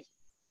 It's like,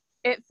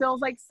 it feels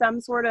like some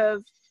sort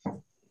of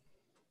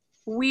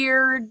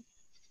weird,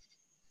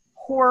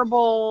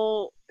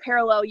 horrible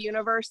parallel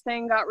universe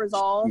thing got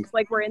resolved.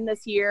 Like, we're in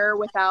this year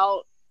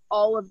without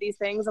all of these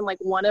things, and like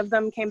one of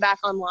them came back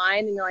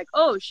online, and you're like,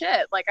 oh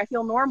shit, like I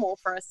feel normal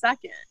for a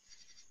second.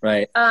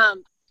 Right.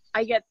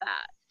 I get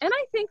that. And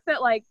I think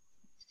that, like,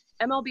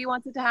 MLB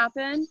wants it to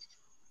happen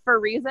for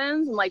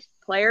reasons, and, like,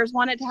 players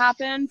want it to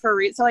happen for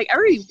reasons. So, like,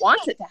 everybody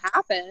wants it to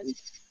happen.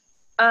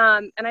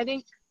 And I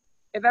think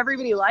if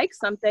everybody likes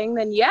something,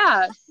 then,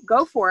 yeah,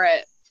 go for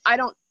it. I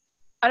don't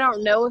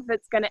know if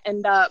it's going to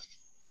end up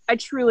 – I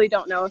truly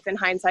don't know if in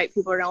hindsight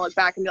people are going to look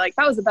back and be like,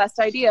 that was the best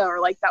idea, or,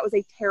 like, that was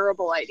a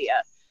terrible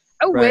idea.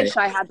 I wish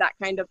I had that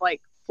kind of, like,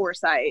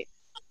 foresight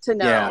to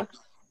know. Yeah.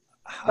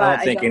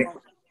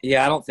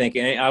 I don't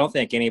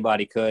think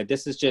anybody could.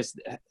 This is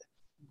just, and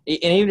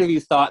even if you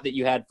thought that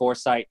you had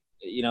foresight,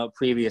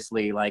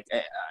 previously, like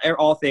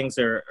all things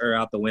are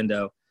out the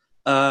window.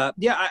 I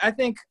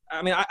think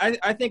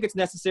it's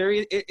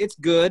necessary. It's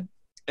good.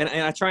 And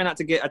I try not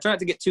to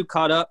get too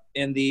caught up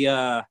in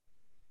the,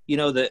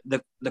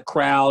 the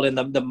crowd and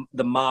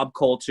the mob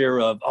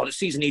culture of, the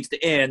season needs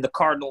to end. The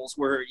Cardinals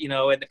were,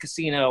 at the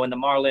casino, and the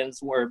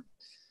Marlins were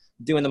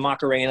doing the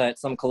Macarena at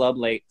some club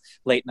late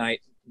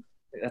night.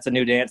 That's a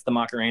new dance, the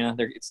Macarena.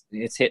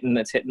 It's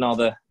hitting all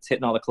the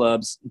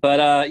clubs.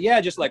 But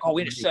just like,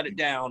 we need to shut it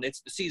down. The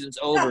season's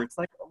over. It's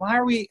like, why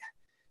are we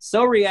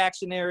so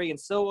reactionary and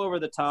so over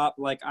the top?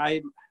 Like,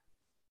 I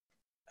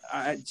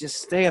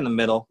just stay in the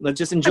middle. Let's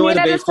just enjoy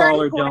the baseball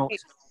or don't.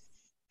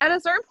 At a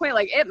certain point,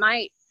 like, it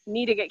might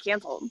need to get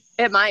canceled.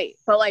 It might,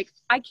 but like,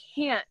 I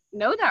can't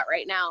know that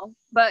right now.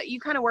 But you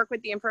kind of work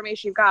with the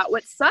information you've got.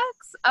 What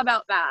sucks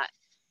about that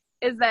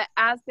is that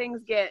as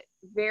things get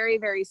very,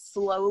 very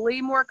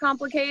slowly more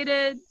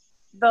complicated,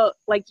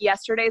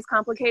 yesterday's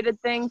complicated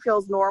thing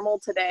feels normal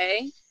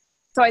today.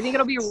 So I think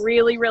it'll be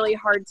really, really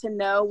hard to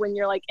know when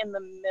you're like in the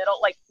middle,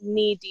 like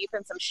knee deep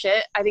in some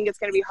shit. I think it's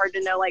going to be hard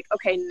to know, like,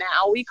 okay,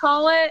 now we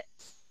call it,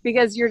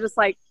 because you're just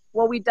like,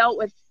 well, we dealt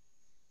with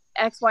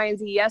X, Y, and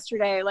Z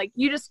yesterday. Like,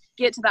 you just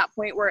get to that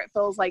point where it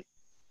feels like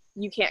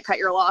you can't cut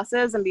your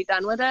losses and be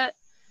done with it.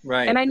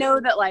 Right. And I know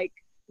that, like,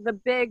 the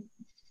big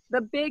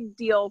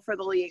deal for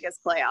the league is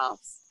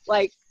playoffs.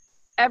 Like,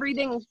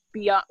 everything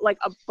beyond, like,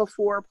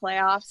 before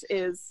playoffs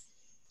is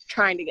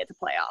trying to get to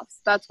playoffs.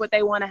 That's what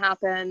they want to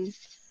happen.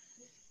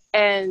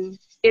 And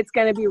it's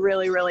going to be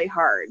really, really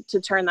hard to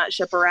turn that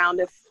ship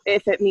around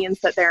if it means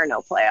that there are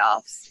no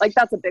playoffs. Like,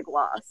 that's a big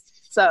loss.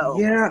 So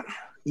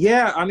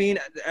yeah. I mean,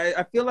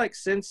 I feel like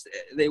since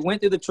they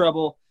went through the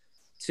trouble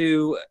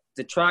to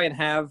try and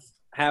have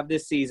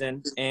this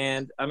season,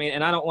 and I mean,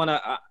 and I don't want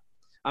to.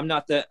 I'm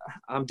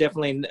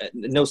definitely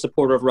no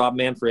supporter of Rob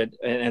Manfred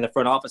and the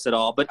front office at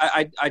all, but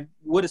I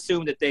would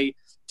assume that they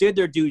did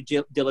their due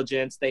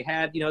diligence. They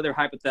had, their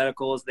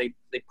hypotheticals. They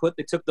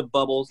took the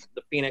bubbles,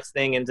 the Phoenix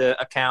thing into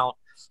account,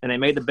 and they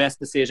made the best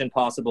decision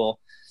possible.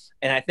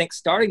 And I think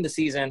starting the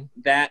season,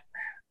 that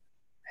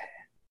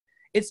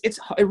it's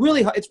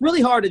really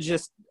hard to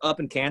just up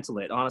and cancel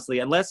it, honestly,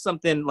 unless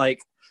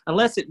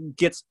it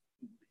gets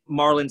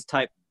Marlins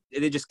type,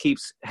 it just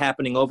keeps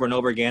happening over and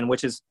over again,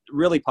 which is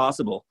really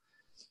possible.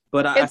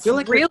 But I feel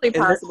like really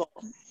possible.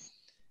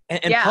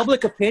 And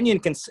public opinion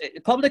can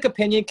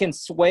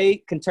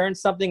turn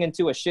something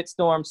into a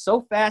shitstorm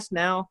so fast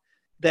now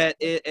that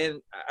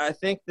and I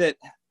think that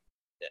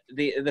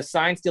the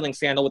sign stealing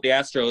scandal with the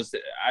Astros,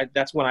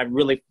 that's when I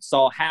really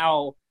saw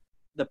how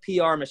the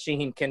PR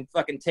machine can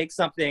fucking take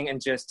something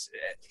and just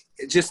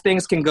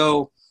things can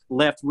go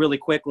left really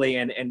quickly,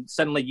 and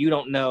suddenly you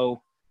don't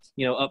know,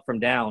 up from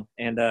down.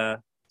 And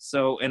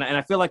so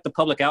I feel like the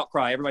public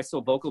outcry, everybody's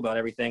so vocal about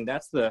everything.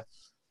 That's the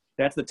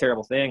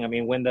terrible thing. I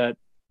mean, when the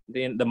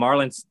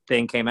Marlins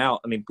thing came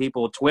out, I mean,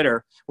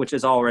 Twitter, which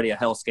is already a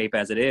hellscape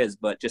as it is,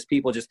 but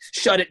people just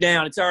shut it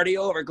down. It's already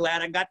over.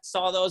 Glad I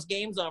saw those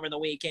games over the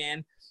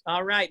weekend.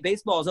 All right,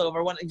 baseball's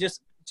over.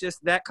 Just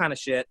that kind of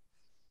shit.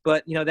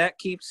 But that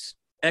keeps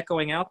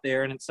echoing out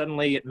there, and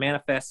suddenly it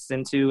manifests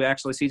into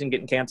actually season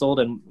getting canceled,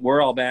 and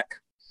we're all back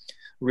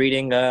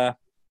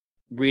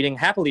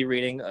happily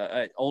reading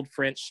old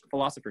French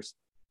philosophers.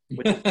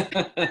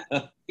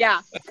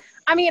 Yeah,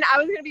 I mean, I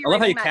was gonna be. I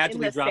love how you that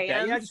casually in the drop that.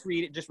 stands.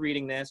 Yeah, just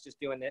reading this, just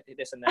doing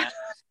this and that.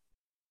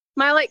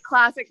 My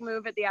classic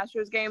move at the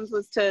Astros games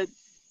was to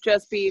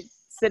just be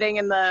sitting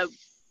in the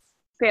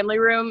family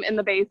room in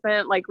the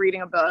basement,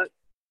 reading a book.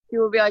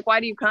 People would be like, "Why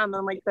do you come?"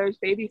 I'm like, "There's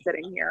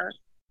babysitting here."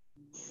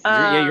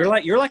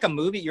 You're like a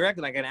movie. You're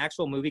acting like an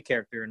actual movie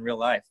character in real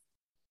life.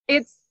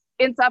 It's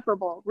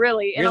insufferable,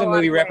 really. Here's a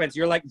movie reference.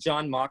 You're like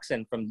John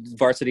Moxon from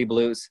Varsity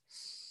Blues.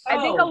 I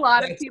think a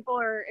lot of people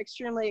are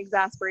extremely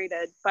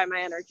exasperated by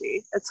my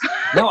energy.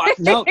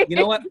 No, you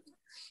know what?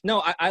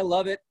 No, I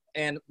love it,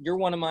 and you're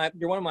one of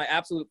my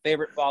absolute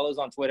favorite follows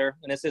on Twitter.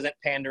 And this isn't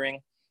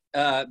pandering,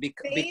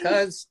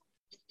 because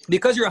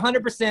you're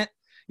 100%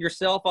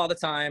 yourself all the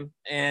time,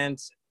 and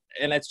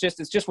it's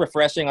just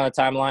refreshing on a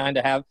timeline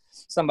to have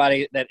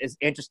somebody that is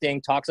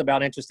interesting, talks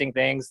about interesting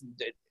things,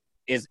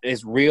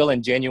 is real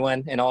and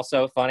genuine, and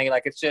also funny.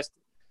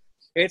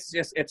 It's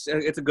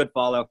a good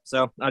follow.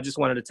 So I just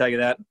wanted to tell you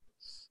that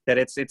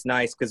it's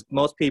nice, because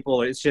most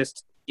people, it's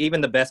just,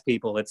 even the best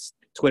people,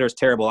 Twitter's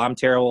terrible. I'm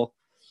terrible.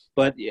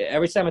 But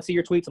every time I see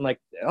your tweets, I'm like,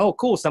 oh,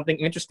 cool, something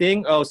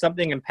interesting. Oh,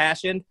 something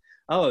impassioned.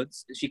 Oh,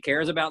 she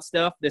cares about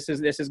stuff. This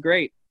is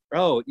great.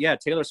 Oh yeah,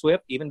 Taylor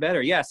Swift, even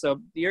better. Yeah, so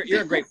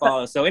you're a great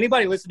follow. So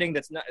anybody listening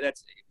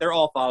they're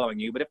all following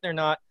you. But if they're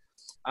not,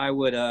 I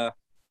would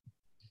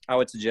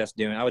suggest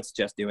doing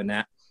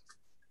that.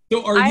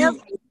 So go ahead.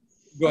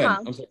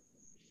 I'm sorry.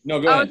 No,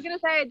 go ahead. I was gonna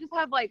say, I just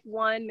have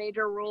one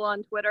major rule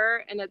on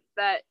Twitter, and it's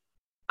that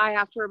I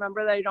have to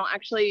remember that I don't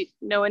actually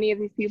know any of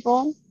these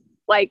people.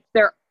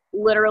 They're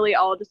literally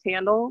all just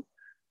handles.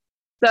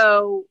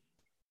 So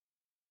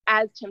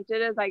as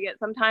tempted as I get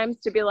sometimes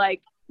to be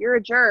like, you're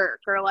a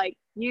jerk, or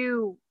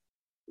you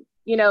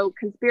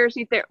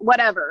conspiracy theory,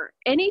 whatever,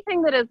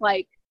 anything that is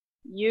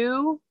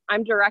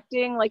I'm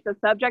directing, the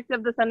subject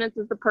of the sentence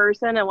is the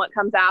person, and what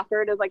comes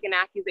after it is an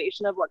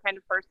accusation of what kind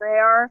of person they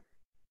are.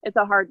 It's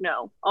a hard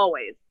no,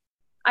 always.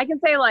 I can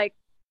say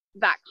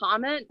that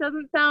comment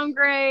doesn't sound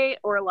great,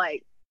 or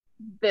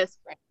this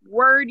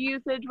word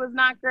usage was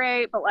not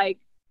great, but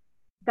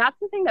that's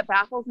the thing that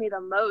baffles me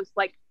the most.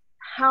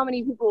 How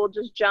many people will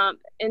just jump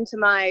into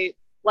my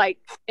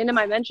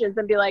mentions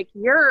and be like,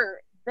 you're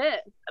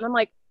this, and I'm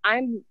like,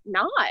 I'm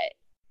not.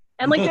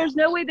 And there's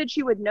no way that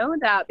you would know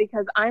that,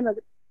 because I'm a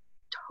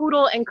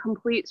total and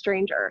complete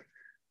stranger.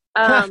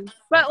 But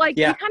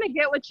yeah. You kind of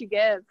get what you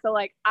give. So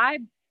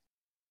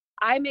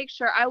I make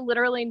sure I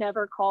literally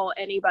never call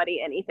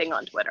anybody anything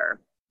on Twitter.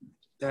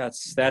 That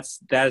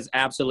is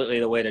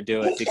absolutely the way to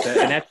do it,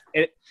 because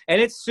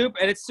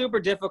it's super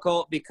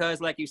difficult,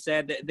 because like you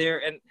said,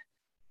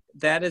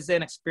 that is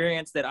an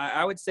experience that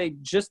I would say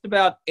just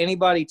about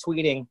anybody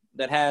tweeting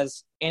that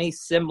has any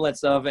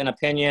semblance of an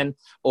opinion,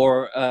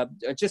 or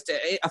just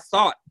a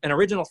thought, an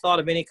original thought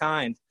of any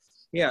kind.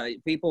 Yeah,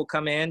 people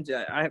come in.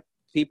 I have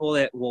people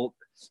that will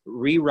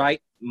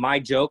rewrite my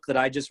joke that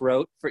I just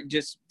wrote, for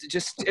just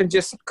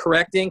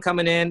correcting,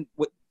 coming in,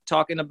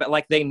 talking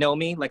about they know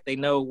me, they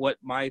know what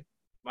my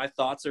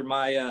thoughts or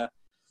my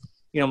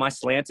my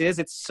slant is.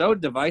 It's so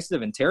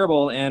divisive and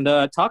terrible and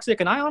toxic,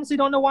 and I honestly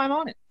don't know why I'm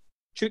on it.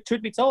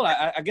 Truth be told,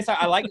 I guess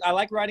I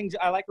like writing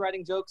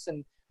jokes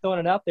and throwing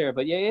it out there,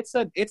 but yeah,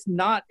 it's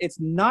not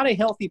a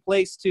healthy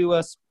place to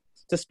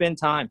spend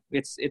time.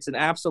 It's an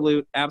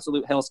absolute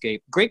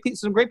hellscape.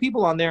 Some great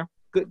people on there.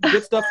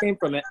 Good stuff came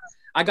from it.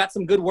 I got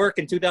some good work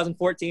in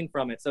 2014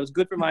 from it, so it's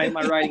good for my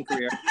writing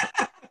career.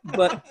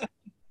 But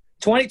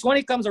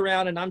 2020 comes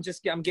around, and I'm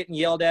getting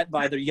yelled at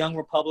by the young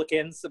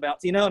Republicans about,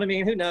 you know what I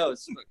mean? Who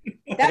knows?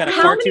 I got a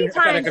cartoon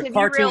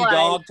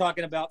dog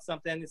talking about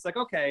something. It's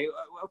okay,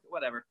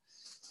 whatever.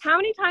 How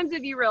many times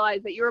have you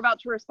realized that you were about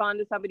to respond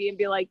to somebody and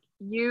be like,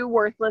 you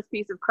worthless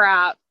piece of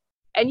crap?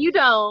 And you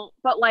don't,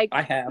 but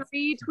I have.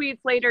 3 tweets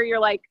later, you're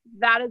like,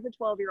 that is a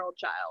 12-year-old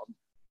child.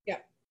 Yeah.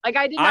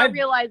 I did not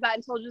realize that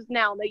until just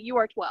now, that you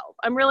are 12.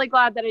 I'm really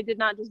glad that I did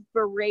not just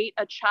berate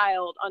a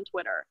child on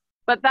Twitter.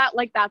 But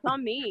that's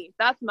on me.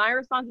 That's my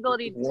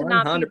responsibility to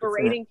not be 100%.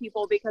 berating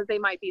people because they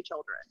might be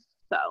children.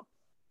 So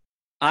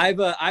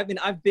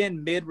I've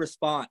been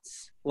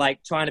mid-response,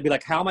 trying to be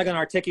how am I going to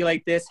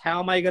articulate this?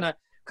 How am I going to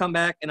come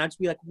back? And I just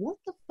be like, what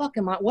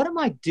am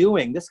I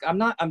doing?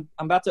 I'm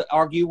about to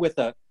argue with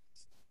a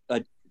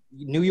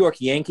New York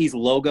Yankees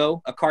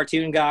logo, a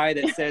cartoon guy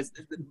that says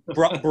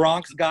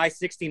Bronx guy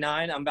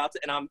 69.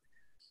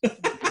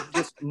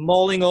 just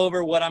mulling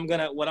over how I'm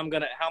gonna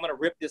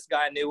rip this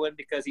guy a new one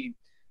because he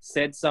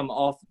said some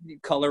off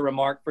color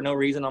remark for no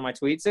reason on my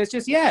tweet. So it's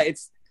just,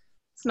 it's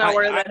not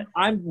worth it.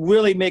 I'm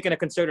really making a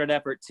concerted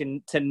effort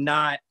to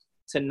not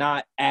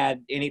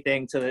add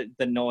anything to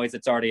the noise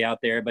that's already out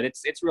there. But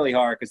it's really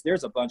hard because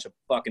there's a bunch of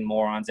fucking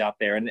morons out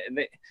there, and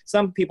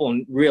some people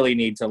really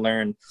need to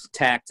learn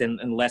tact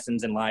and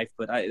lessons in life.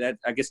 But I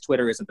guess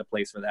Twitter isn't the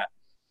place for that.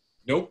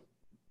 Nope.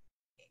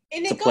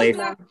 And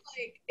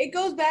it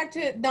goes back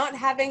to not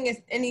having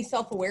any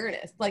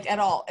self-awareness, like, at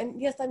all.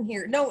 And yes, I'm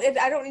here. No,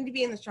 I don't need to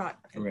be in the shot.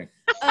 Okay.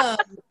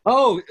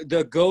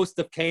 The ghost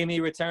of Kami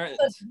returns.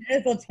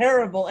 It's a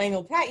terrible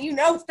angle. Pat,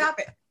 stop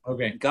it.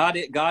 Okay. God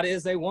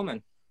is a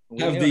woman. We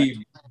have the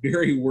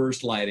very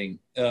worst lighting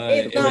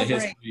in the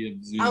history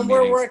of Zoom.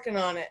 We're working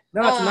on it.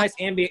 No, it's a nice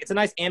ambient. It's a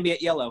nice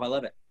ambient yellow. I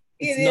love it.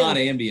 It's not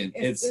ambient.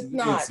 It's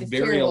not. It's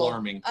very terrible.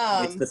 alarming.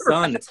 It's the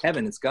sun. It's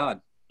heaven. It's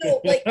God.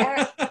 So,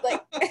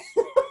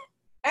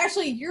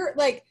 actually, you're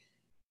like,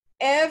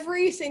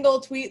 every single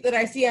tweet that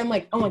I see, I'm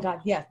like, oh my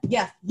God, yes.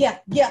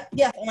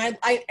 And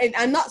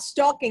I'm not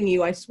stalking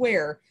you, I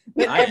swear.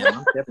 But I'm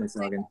definitely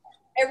stalking.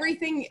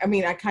 Everything, I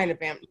mean, I kind of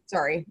am,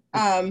 sorry.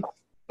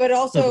 But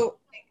also,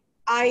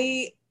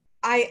 I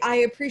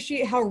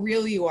appreciate how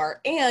real you are.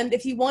 And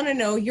if you want to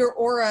know, your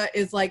aura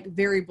is like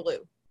very blue.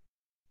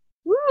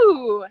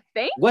 Woo!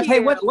 Thank you. Hey,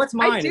 what's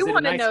mine? I do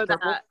want to know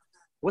that.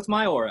 What's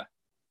my aura?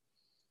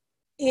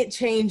 It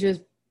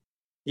changes.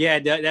 Yeah,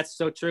 that's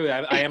so true.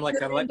 I'm like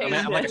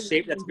a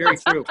shape. That's very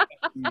true.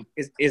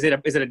 Is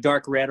it a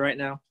dark red right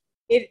now?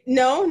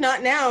 No,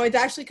 not now. It's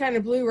actually kind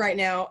of blue right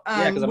now.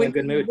 Because I'm in a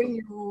good mood. When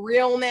you're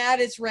real mad,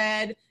 it's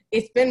red.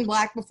 It's been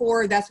black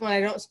before. That's when I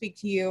don't speak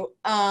to you.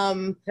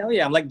 Hell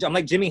yeah, I'm like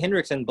Jimi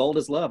Hendrix in Bold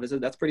as Love.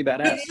 That's pretty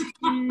badass.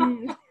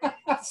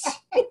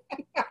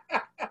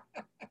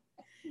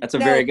 That's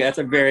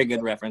a very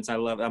good reference.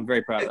 I'm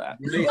very proud of that.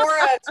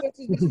 Aura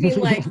switches between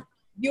like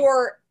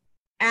your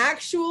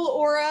actual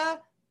aura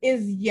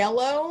is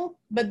yellow,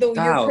 but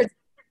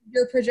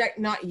your project,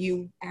 not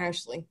you,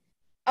 Ashley.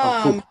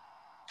 Cool.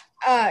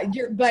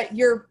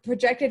 Your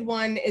projected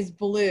one is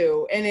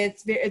blue, and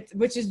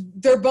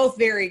they're both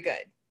very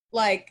good.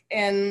 Like,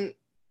 and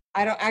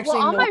I don't actually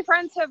know. All my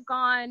friends have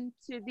gone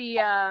to the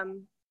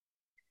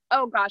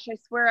oh gosh, I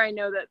swear I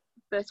know that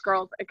this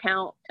girl's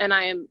account, and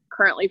I am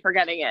currently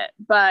forgetting it,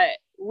 but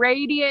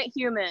Radiant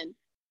Human.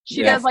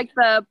 She does like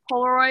the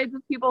Polaroids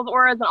of people's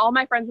auras, and all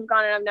my friends have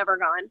gone, and I've never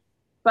gone.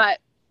 But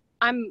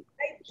I'm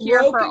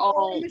here for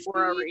all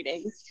aura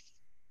readings.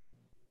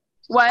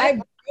 What? I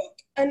broke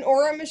an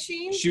aura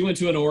machine. She went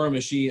to an aura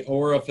machine,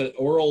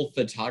 oral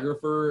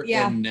photographer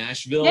in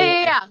Nashville.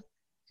 Yeah.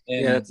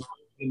 And it's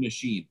the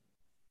machine.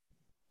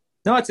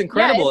 No, it's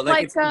incredible. Yeah,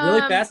 it's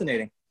really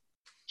fascinating.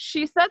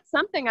 She sets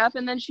something up,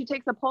 and then she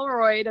takes a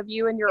Polaroid of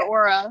you and your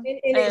aura. And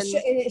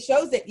it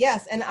shows it,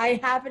 yes. And I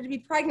happened to be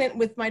pregnant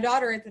with my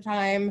daughter at the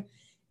time.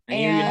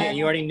 And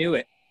you already knew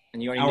it.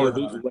 And you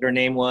already knew what her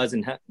name was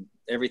and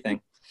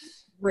everything.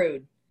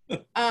 Rude.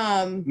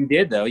 You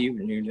did, though.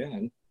 You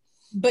did.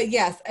 But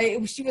yes,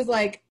 she was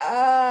like,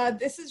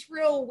 this is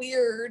real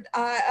weird.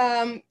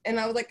 And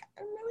I was like,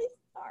 I'm really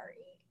sorry.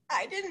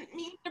 I didn't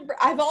mean to.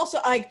 I've also,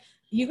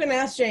 you can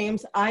ask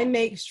James. I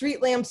make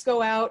street lamps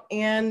go out,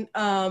 and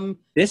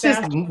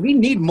we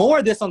need more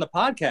of this on the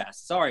podcast.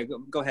 Sorry,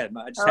 go ahead.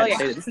 I just had to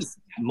say that. This is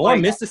more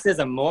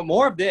mysticism,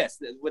 more of this.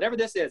 Whatever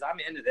this is, I'm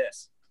into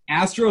this.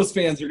 Astros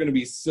fans are going to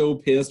be so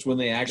pissed when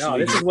they actually.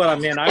 No, this is what I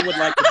mean. I would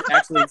like to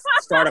actually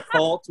start a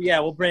cult. Yeah,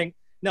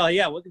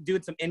 we'll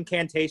do some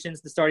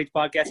incantations to start each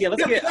podcast. Yeah,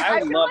 I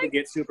would love to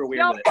get super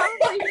weird with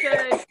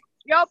it.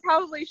 Y'all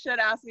probably should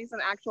ask me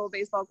some actual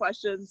baseball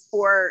questions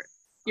for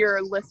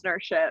your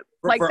listenership.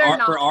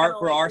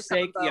 For our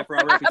sake, for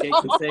our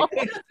reputation's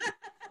sake.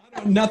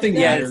 Nothing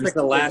Yeah, matters. it's like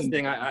the last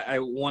thing I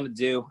want to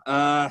do.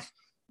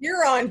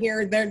 You're on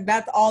here.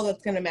 That's all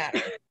that's going to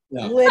matter.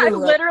 Yeah.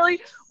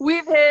 Literally.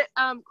 We've hit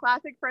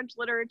classic French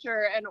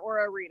literature and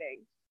aura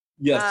reading.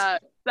 Yes.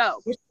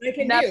 So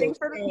nothing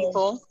for the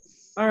people.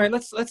 All right,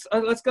 let's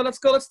go.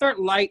 Let's start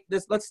light.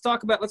 Let's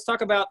talk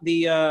about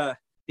the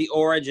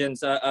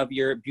origins of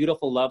your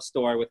beautiful love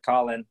story with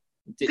Colin.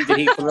 Did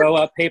he throw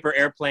a paper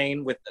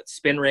airplane with a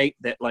spin rate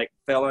that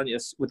fell on you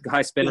with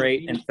high spin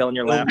rate and fell in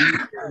your lap?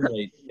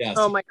 Yes.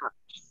 Oh my gosh.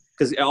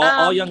 Because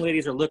all young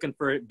ladies are looking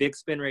for big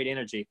spin rate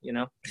energy,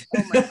 Oh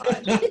my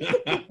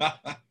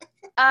gosh.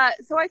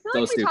 So I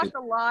feel like we talked a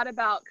lot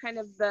about kind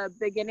of the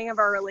beginning of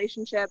our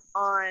relationship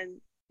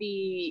on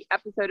the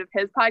episode of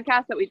his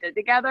podcast that we did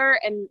together,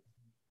 and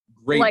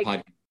great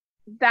podcast.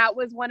 That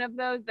was one of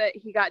those that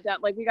he got done.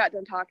 We got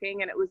done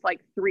talking, and it was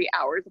 3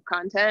 hours of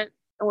content,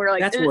 and we were like,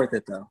 "That's worth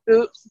it, though."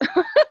 Oops.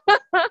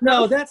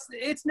 No,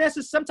 it's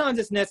necessary. Sometimes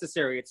it's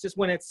necessary. It's just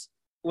when it's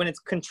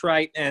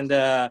contrite and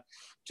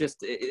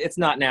it's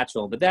not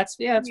natural. But it's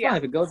fine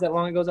if it goes that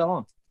long. It goes that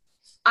long.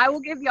 I will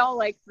give y'all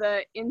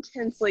the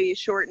intensely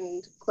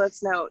shortened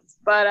Cliff's Notes,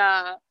 but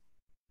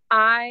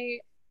I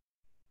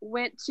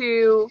went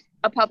to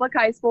a public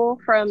high school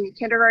from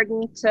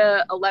kindergarten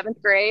to 11th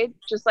grade,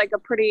 just a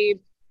pretty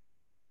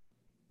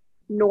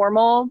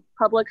normal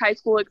public high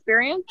school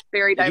experience,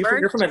 very diverse.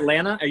 You're from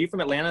Atlanta? Are you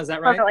from Atlanta? Is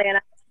that right? From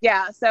Atlanta.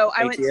 Yeah. So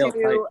I went ATL,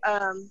 to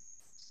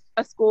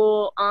a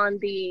school on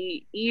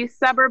the east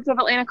suburbs of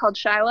Atlanta called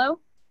Shiloh,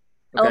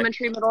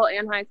 elementary, middle,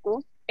 and high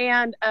school.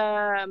 And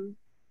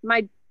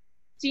my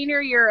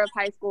senior year of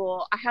high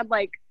school, I had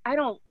like, I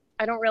don't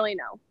really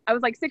know. I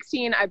was like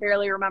 16. I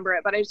barely remember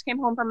it, but I just came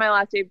home from my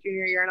last day of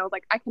junior year and I was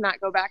like, I cannot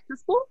go back to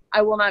school.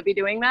 I will not be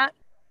doing that.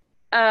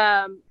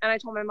 And I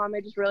told my mom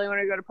I just really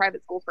wanted to go to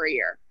private school for a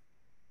year.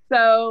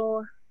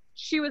 So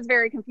she was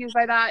very confused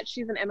by that.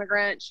 She's an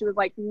immigrant. She was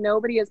like,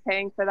 nobody is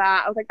paying for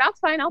that. I was like, that's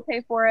fine. I'll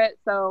pay for it.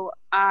 So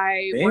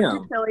I went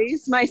to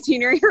Chili's my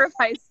senior year of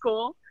high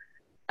school.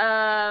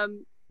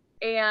 And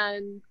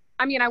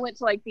I mean, I went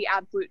to like the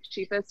absolute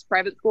cheapest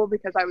private school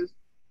because I was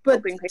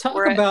talk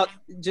about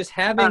just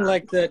having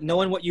like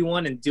knowing what you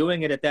want and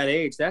doing it at that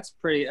age. That's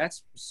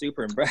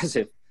super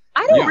impressive.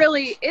 I don't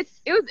really, it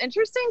was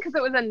interesting because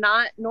it was a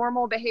not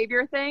normal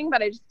behavior thing,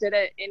 but I just did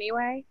it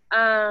anyway.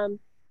 So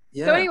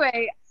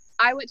anyway,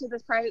 I went to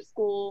this private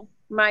school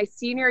my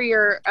senior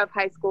year of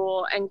high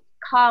school, and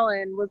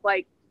Colin was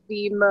like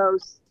the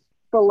most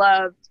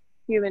beloved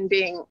human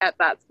being at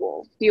that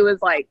school. He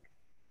was like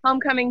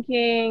homecoming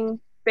king,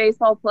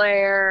 baseball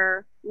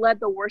player, led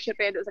the worship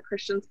band. It was a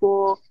Christian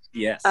school.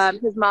 Yes.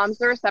 His mom's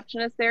the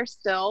receptionist there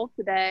still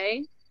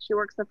today. She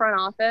works the front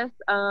office.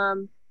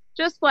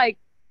 Just like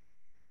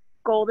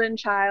golden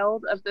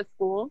child of the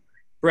school.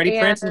 Freddie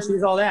Prinze and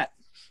She's All That.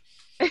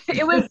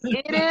 It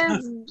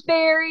is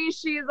very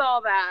She's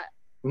All That.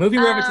 Movie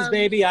references,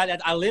 baby.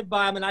 I live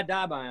by them and I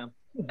die by them.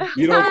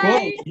 You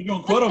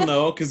don't quote them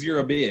though, because you're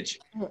a bitch.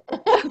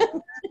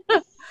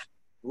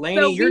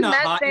 Lainey, so you're not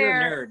hot. You're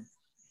a nerd.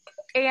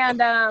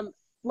 And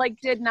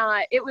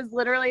it was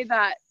literally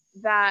that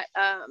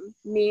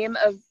meme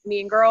of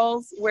Mean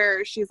Girls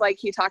where she's like,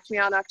 he talked to me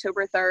on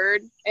October 3rd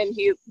and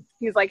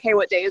he's like, hey,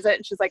 what day is it?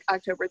 And she's like,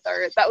 October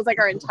 3rd. That was like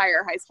our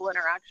entire high school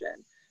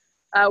interaction.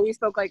 We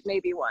spoke like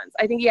maybe once.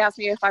 I think he asked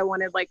me if I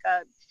wanted like a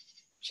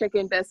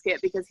chicken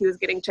biscuit because he was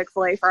getting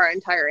Chick-fil-A for our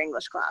entire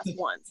English class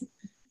once.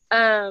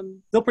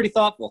 Still pretty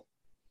thoughtful.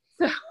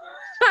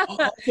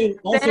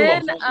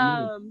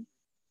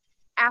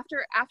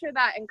 After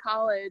that in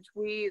college,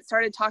 we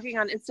started talking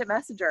on Instant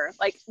Messenger,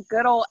 like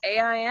good old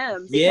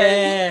AIM.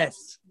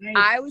 Yes.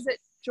 I was at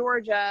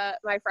Georgia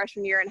my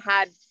freshman year and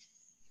had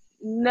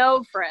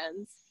no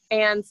friends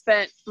and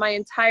spent my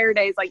entire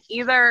days like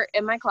either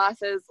in my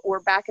classes or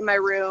back in my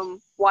room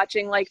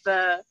watching like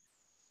the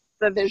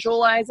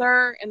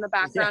visualizer in the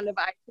background of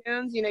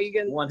iTunes. You know, you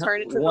can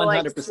turn it to the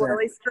like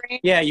swirly screen.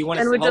 Yeah, you want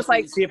to just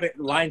like see if it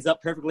lines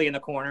up perfectly in the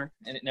corner,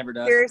 and it never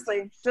does.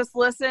 Seriously, just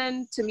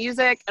listen to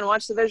music and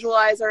watch the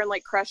visualizer and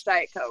like crush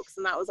Diet Cokes,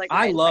 and that was like.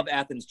 I love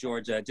Athens,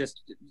 Georgia.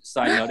 Just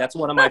side note, that's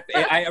one of my.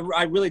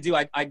 I really do.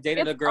 I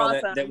dated a girl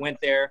that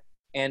went there,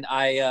 and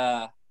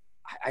I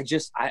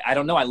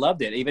don't know. I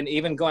loved it.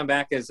 Even going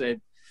back as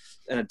an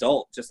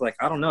adult, just like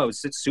I don't know,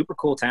 it's a super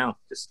cool town.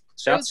 Just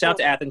shout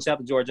to Athens, shout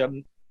to Georgia.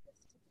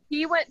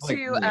 He went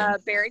to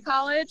Berry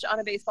College on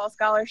a baseball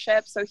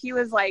scholarship. So he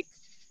was like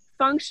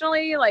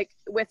functionally like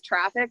with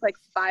traffic, like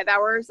 5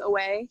 hours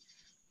away.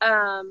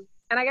 And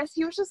I guess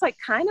he was just like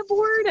kind of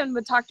bored and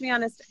would talk to me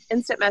on his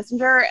Instant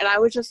Messenger. And I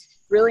was just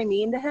really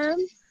mean to him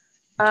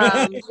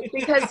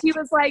because he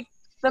was like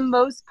the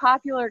most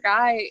popular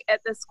guy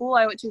at the school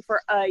I went to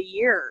for a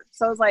year.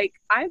 So I was like,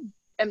 I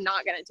am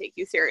not going to take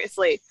you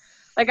seriously.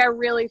 Like, I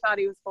really thought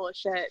he was full of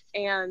shit.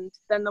 And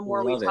then the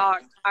more we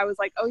talked, I was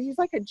like, oh, he's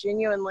like a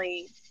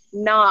genuinely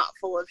not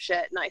full of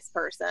shit, nice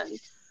person.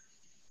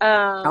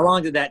 How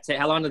long did that take?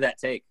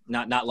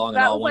 Not long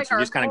at all. Once you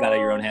just kind of got out of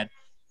your own head.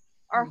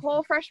 Our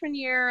whole freshman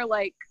year,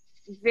 like,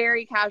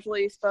 very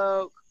casually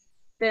spoke.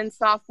 Then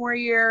sophomore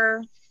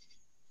year,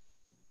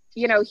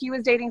 you know, he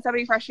was dating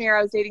somebody freshman year.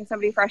 I was dating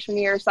somebody freshman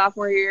year.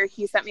 Sophomore year,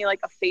 he sent me, like,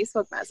 a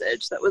Facebook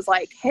message that was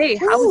like, hey,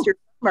 how was your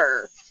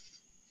summer?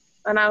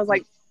 And I was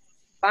like,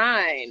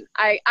 fine.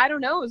 I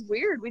don't know. It was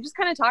weird. We just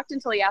kind of talked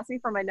until he asked me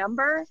for my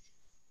number.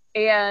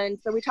 And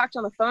so we talked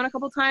on the phone a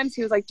couple times.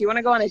 He was like, do you want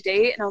to go on a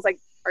date? And I was like,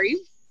 are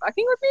you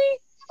fucking with me?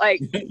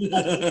 Like,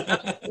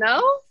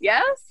 no?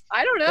 Yes?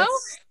 I don't know.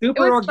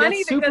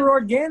 That's super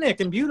organic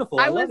and beautiful.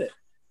 I love it.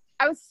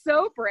 I was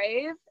so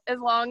brave as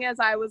long as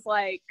I was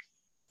like,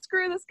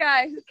 screw this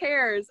guy, who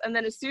cares? And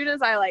then as soon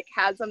as I like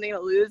had something to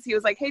lose, he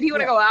was like, hey, do you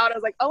want to go out? I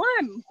was like, oh,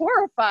 I'm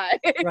horrified.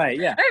 Right,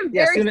 yeah. I'm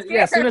very scared.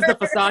 As soon as the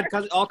facade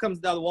comes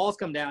down, the walls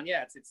come down,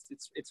 yeah,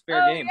 it's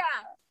fair game. Yeah.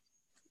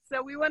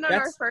 So we went on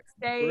our first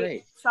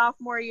date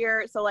sophomore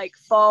year, so like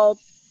fall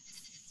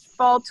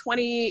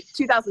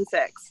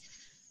 2006.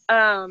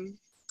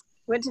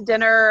 Went to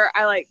dinner.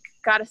 I like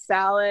got a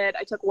salad.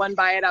 I took one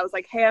bite. I was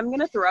like, hey, I'm going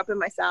to throw up in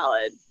my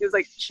salad. He was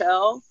like,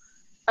 chill.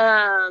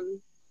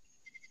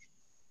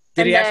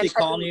 Did he actually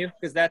calm you?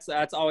 Because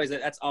that's always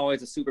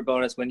a super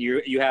bonus when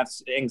you have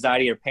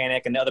anxiety or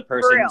panic, and the other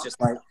person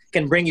just like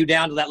can bring you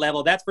down to that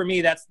level. That's for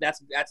me. That's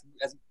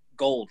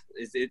gold.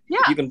 You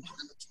can.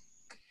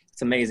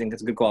 It's amazing.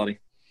 That's good quality.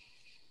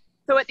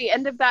 So at the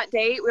end of that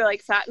date, we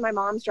like sat in my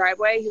mom's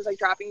driveway. He was like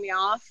dropping me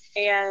off,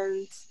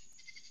 and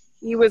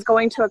he was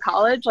going to a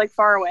college like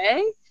far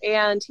away,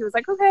 and he was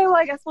like, okay, well,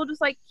 I guess we'll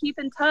just like keep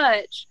in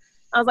touch.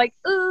 I was like,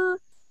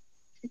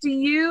 do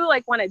you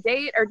like want to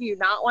date or do you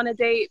not want to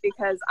date?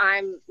 Because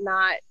I'm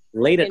not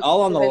Laid it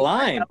all on the interested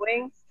in line.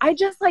 going. I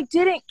just like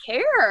didn't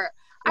care.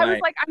 I was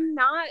Right. like, I'm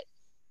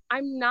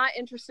not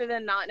interested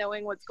in not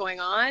knowing what's going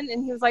on.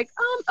 And he was like,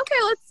 okay,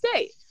 let's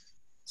date.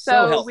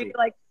 So healthy. we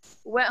like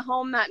went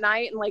home that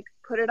night and like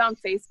put it on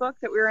Facebook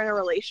that we were in a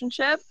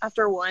relationship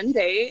after one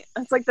date.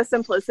 It's like the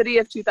simplicity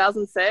of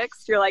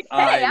 2006. You're like, hey,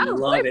 I have a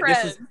love it.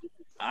 boyfriend.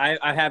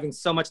 I'm having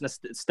so much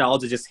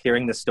nostalgia just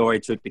hearing the story,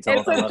 truth be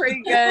told. It's a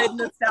pretty good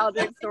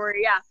nostalgic story.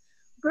 Yeah.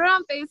 Put it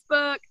on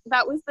Facebook.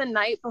 That was the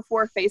night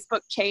before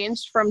Facebook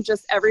changed from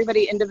just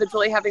everybody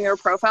individually having their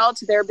profile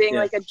to there being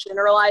like a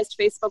generalized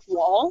Facebook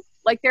wall.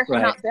 Like there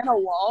had not been a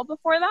wall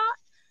before that.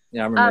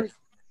 Yeah, I remember.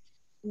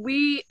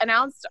 We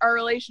announced our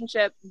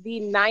relationship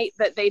the night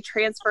that they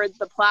transferred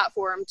the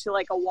platform to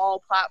like a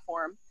wall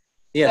platform.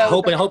 Yeah,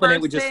 So hoping it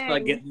would just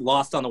like get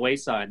lost on the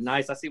wayside.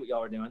 Nice. I see what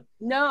y'all are doing.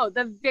 No,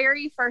 the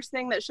very first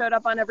thing that showed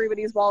up on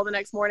everybody's wall the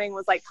next morning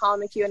was like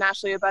Colin McHugh and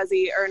Ashley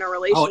Abuzzi are in a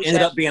relationship. Oh, it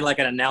ended up being like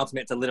an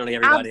announcement to literally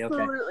everybody.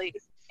 Absolutely. Okay.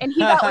 And he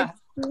got like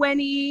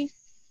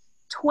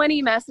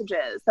 20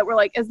 messages that were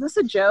like, is this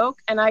a joke?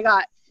 And I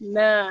got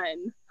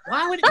none.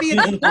 Why would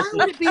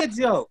it be a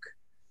joke?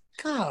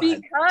 God.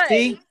 Because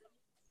See?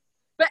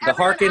 but The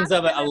everyone Harkins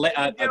asked of me if it was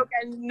a joke,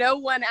 and no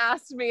one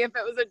asked me if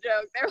it was a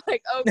joke. They were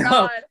like, "Oh No.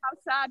 God, how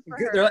sad for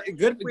her." They're like,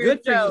 good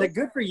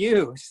for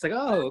you. She's like,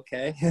 oh,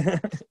 okay.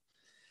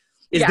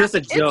 Is this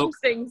a joke?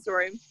 Interesting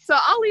story. So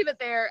I'll leave it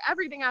there.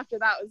 Everything after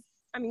that was,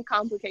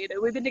 complicated.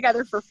 We've been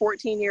together for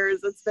 14 years.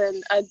 It's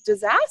been a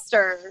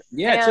disaster.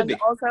 Yeah, it should be.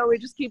 Also, we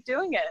just keep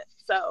doing it.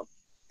 So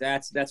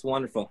That's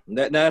wonderful.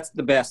 That's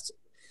the best.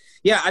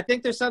 Yeah, I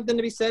think there's something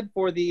to be said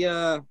for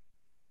the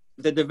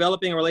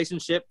developing a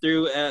relationship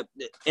through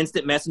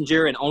instant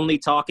messenger and only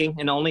talking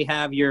and only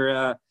have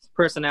your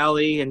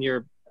personality and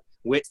your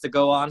wits to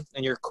go on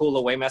and your cool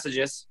away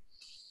messages.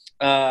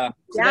 That's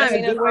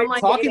a good way.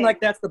 Talking like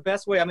that's the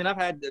best way. I've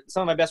had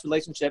some of my best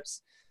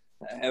relationships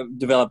have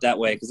developed that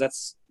way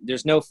because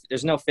there's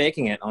no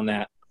faking it on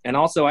that. And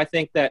also, I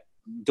think that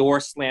door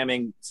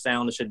slamming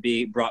sound should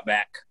be brought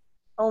back.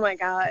 Oh my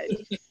God.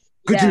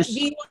 Yes.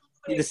 Yeah.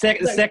 The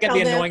second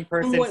the annoying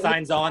person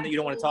signs on that you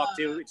don't want to talk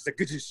to, it's like,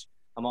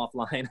 I'm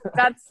offline.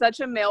 That's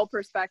such a male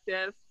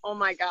perspective. Oh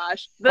my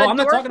gosh. I'm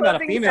not talking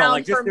about a female.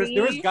 Like just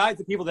there's guys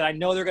and people that I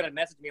know they're gonna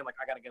message me. I'm like,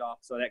 I gotta get off.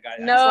 So that guy.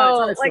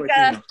 No, it's like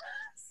a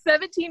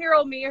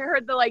 17-year-old me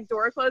heard the like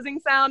door closing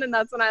sound, and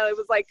that's when I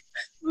was like,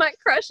 my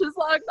crush is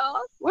logged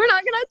off. We're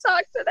not gonna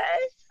talk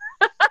today.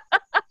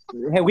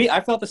 Hey,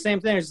 I felt the same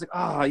thing. It's like,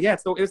 oh yeah,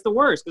 it's the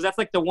worst because that's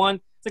like the one.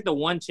 It's like the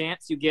one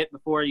chance you get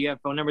before you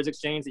have phone numbers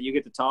exchanged that you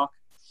get to talk.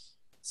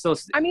 So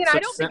I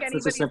don't think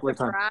anybody's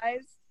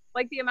surprised.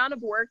 Like the amount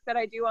of work that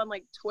I do on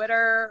like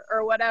Twitter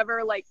or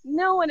whatever, like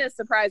no one is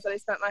surprised that I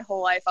spent my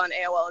whole life on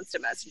AOL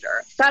Instant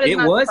Messenger. That is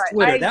not surprising.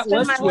 Twitter. I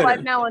spend my whole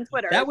life now on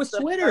Twitter. That was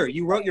Twitter.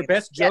 You wrote your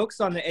best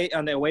jokes on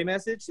the away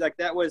message. Like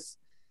that was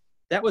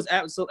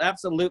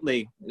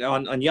absolutely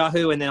on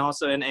Yahoo and then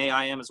also in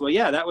AIM as well.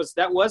 Yeah, that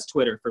was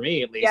Twitter for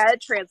me at least. Yeah,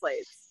 it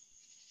translates.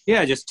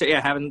 Yeah, just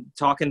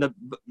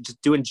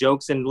just doing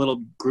jokes in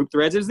little group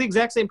threads. It was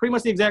pretty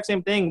much the exact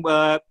same thing.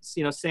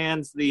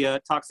 Sans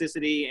the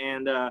toxicity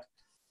and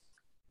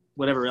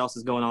whatever else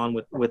is going on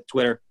with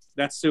Twitter.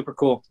 That's super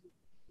cool.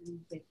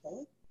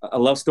 A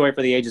love story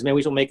for the ages. Maybe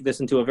we shall make this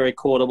into a very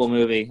quotable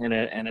movie and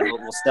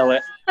we'll sell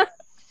it.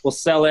 We'll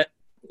sell it.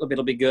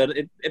 It'll be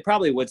good. It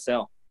probably would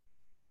sell.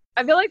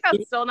 I feel like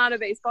that's still not a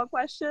baseball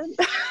question.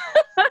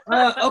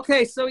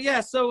 Okay, so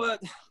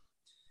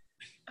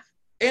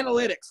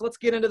analytics. Let's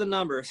get into the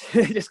numbers.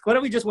 What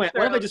if we just went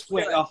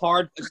a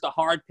hard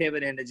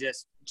pivot into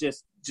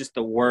just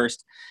the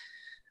worst?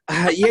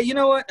 Yeah, you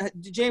know what,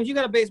 James, you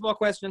got a baseball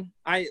question?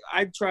 I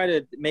try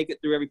to make it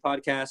through every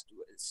podcast,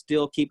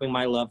 still keeping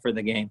my love for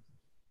the game.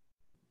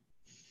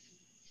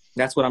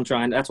 That's what I'm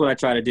trying. That's what I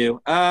try to do.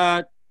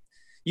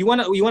 You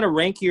want to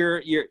rank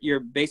your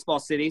baseball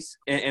cities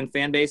and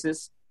fan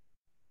bases,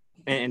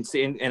 and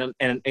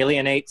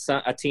alienate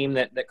a team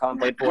that Colin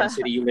played for in the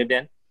city you lived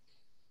in?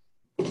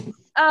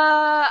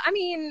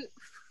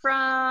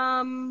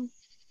 From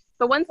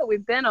the ones that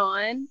we've been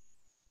on.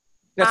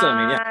 That's what I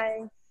mean.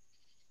 Yeah.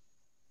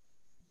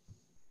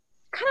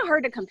 Kind of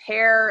hard to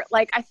compare.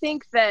 Like, I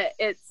think that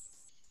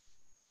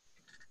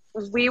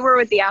we were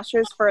with the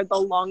Astros for the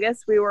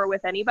longest we were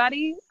with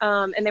anybody.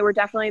 And they were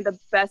definitely the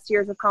best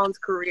years of Colin's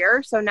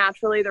career. So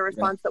naturally the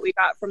response that we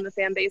got from the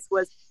fan base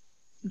was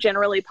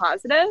generally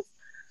positive.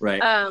 Right.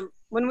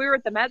 When we were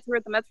at the Mets,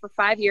 for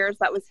 5 years.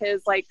 That was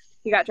his, like,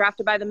 he got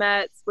drafted by the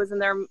Mets, was in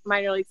their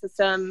minor league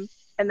system,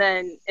 and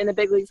then in the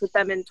big leagues with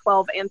them in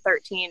 12 and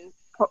 13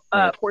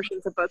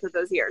 portions of both of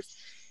those years.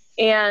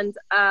 And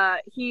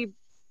it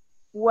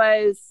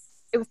was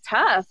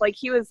tough. Like,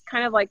 he was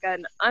kind of like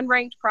an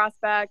unranked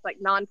prospect, like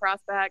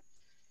non-prospect.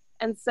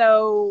 And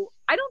so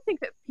I don't think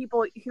that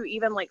people who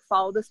even like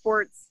follow the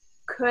sports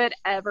could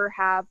ever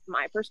have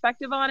my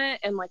perspective on it,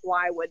 and like,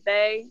 why would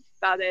they?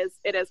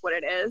 It is what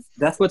it is.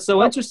 That's what's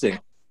so interesting.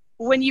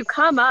 When you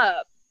come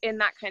up in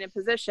that kind of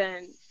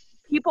position,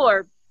 people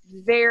are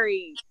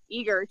very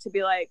eager to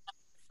be like,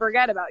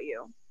 forget about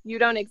you. You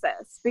don't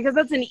exist, because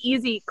that's an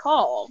easy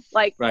call.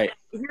 Like, right.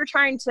 If you're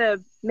trying to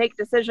make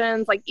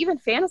decisions, like even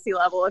fantasy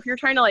level, if you're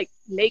trying to like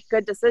make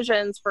good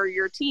decisions for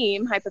your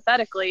team,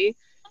 hypothetically,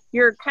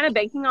 you're kind of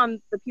banking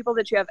on the people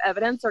that you have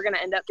evidence are going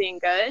to end up being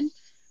good.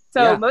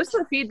 So most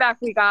of the feedback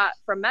we got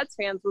from Mets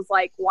fans was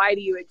like, why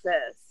do you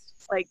exist?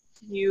 Like,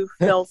 you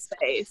fill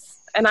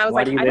space. And I was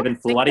why like, do you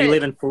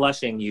live in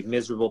Flushing, you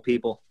miserable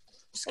people?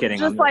 Just kidding.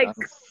 Just like,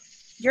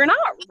 you're not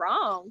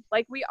wrong.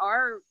 Like,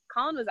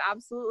 Colin was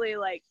absolutely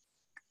like,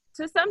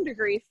 to some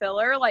degree,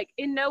 filler. Like,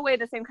 in no way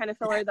the same kind of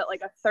filler that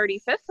like a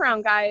 35th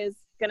round guy is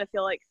going to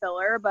feel like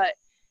filler, but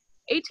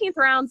 18th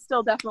round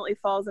still definitely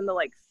falls into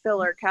like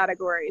filler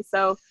category.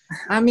 So,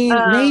 I mean,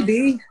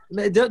 maybe.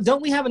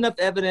 Don't we have enough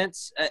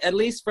evidence, at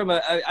least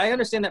I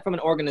understand that from an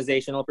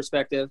organizational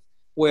perspective,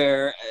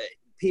 where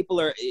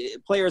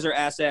players are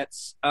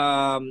assets,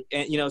 and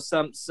you know,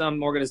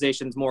 some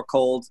organizations more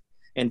cold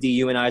and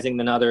dehumanizing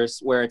than others,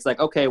 where it's like,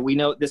 okay, we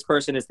know this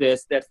person is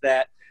this, that's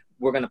that,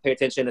 we're going to pay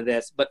attention to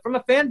this. But from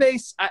a fan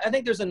base, I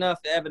think there's enough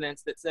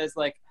evidence that says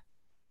like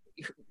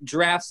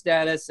draft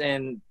status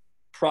and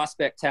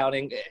prospect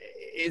touting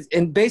is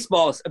in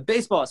baseball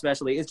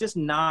especially, is just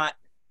not,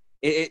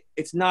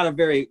 it's not a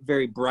very,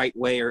 very bright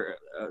way or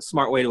a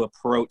smart way to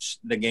approach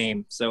the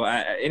game. So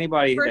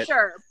anybody for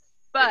sure,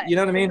 but you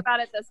know what I mean? Think about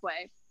it this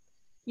way.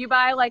 You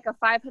buy like a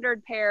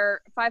 $500 pair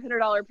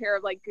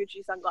of like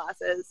Gucci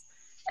sunglasses,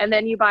 and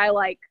then you buy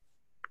like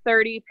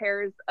 30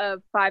 pairs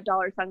of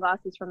 $5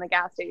 sunglasses from the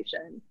gas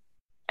station.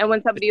 And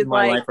when somebody's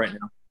like, right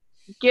now,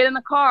 get in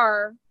the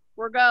car,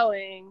 we're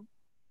going,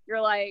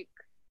 you're like,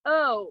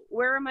 oh,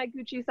 where are my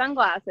Gucci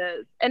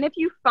sunglasses? And if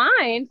you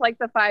find like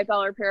the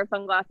 $5 pair of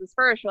sunglasses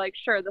first, you're like,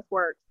 sure, this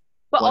works.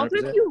 But 100%. Also,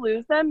 if you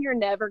lose them, you're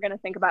never going to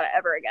think about it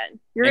ever again.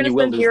 You're going to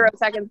spend 0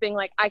 seconds being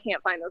like, I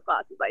can't find those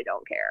glasses. I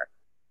don't care.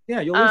 Yeah,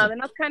 you'll lose them.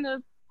 And that's kind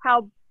of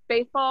how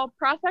baseball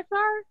prospects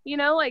are. You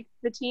know, like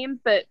the teams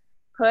that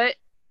put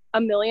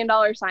 $1 million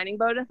signing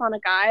bonus on a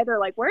guy, they're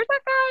like, where's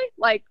that guy?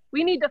 Like,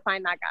 we need to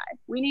find that guy.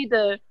 We need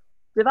to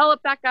develop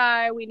that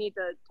guy. We need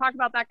to talk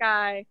about that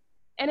guy.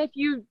 And if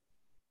you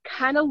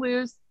kind of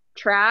lose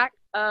track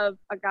of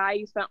a guy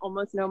you spent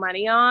almost no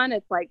money on,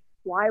 it's like,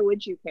 why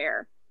would you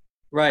care?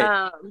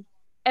 Right.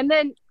 And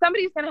then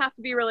somebody's going to have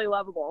to be really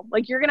lovable.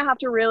 Like, you're going to have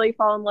to really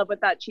fall in love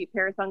with that cheap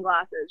pair of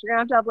sunglasses. You're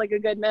going to have like a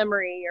good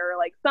memory or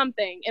like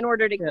something in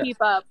order to keep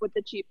up with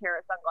the cheap pair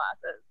of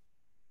sunglasses.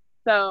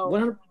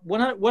 So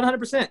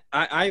 100%.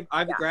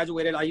 I've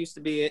graduated. I used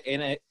to be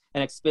an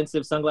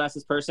expensive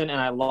sunglasses person,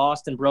 and I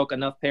lost and broke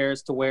enough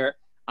pairs to where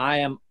I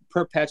am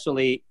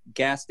perpetually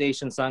gas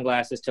station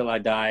sunglasses till I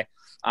die.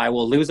 I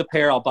will lose a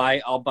pair. I'll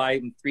buy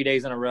them 3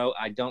 days in a row.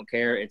 I don't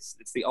care. It's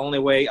the only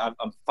way. I'm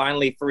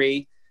finally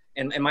free.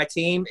 And my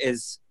team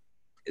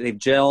they've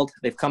gelled.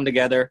 They've come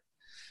together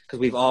because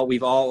we've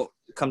all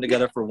come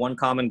together for one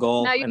common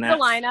goal. Now you have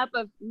a lineup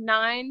of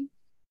 9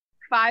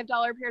 $5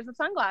 pairs of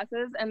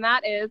sunglasses, and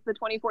that is the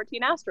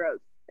 2014 Astros.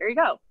 There you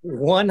go.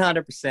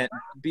 100%.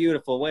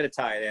 Beautiful. Way to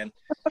tie it in.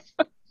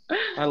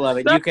 I love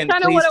it. That's you can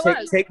please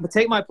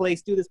take my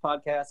place, do this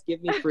podcast,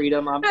 give me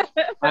freedom.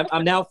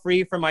 I'm now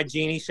free from my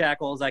genie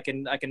shackles. I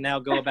can now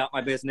go about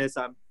my business.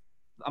 I'm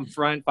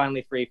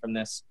finally free from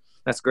this.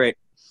 That's great.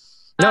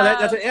 No,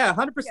 that's 100%.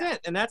 Yeah.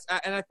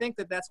 And I think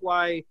that's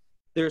why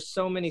there's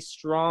so many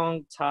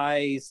strong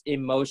ties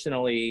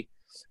emotionally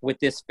with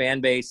this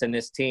fan base and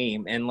this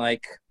team, and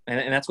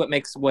that's what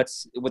makes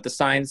with the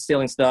sign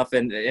stealing stuff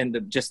and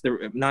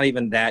not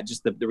even that,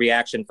 just the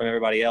reaction from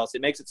everybody else.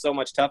 It makes it so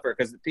much tougher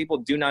because people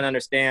do not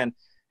understand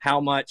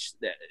how much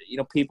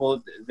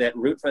people that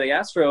root for the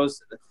Astros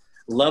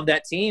love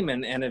that team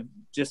and have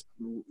just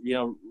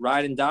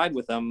ride and died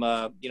with them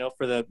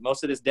for the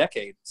most of this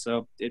decade.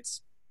 So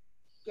it's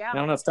I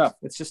don't know, it's tough.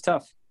 It's just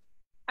tough.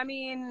 I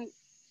mean,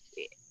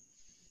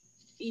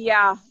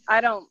 yeah,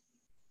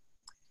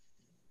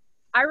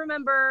 I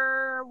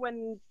remember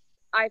when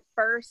I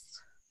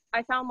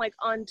found like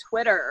on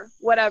Twitter,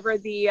 whatever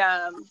the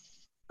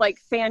like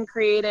fan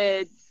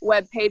created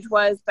web page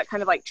was that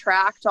kind of like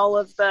tracked all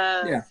of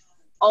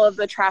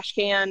the trash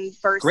can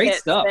first great hit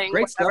stuff. thing,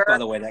 Great whatever. Stuff, by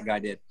the way, that guy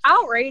did.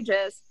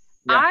 Outrageous.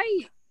 Yeah.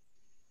 I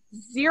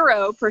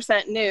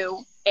 0%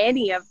 knew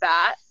any of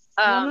that.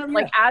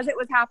 Like as it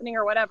was happening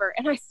or whatever.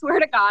 And I swear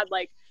to God,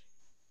 like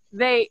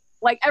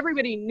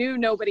everybody knew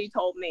nobody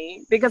told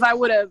me, because I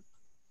would have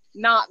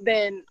not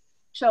been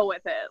chill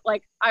with it.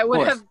 Like I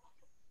would have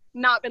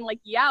not been like,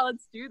 yeah,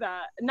 let's do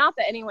that. Not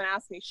that anyone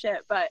asked me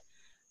shit, but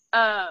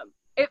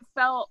it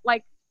felt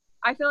like,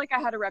 I feel like I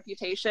had a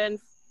reputation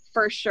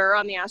for sure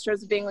on the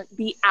Astros of being like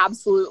the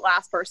absolute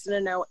last person to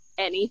know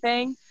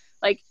anything.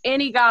 Like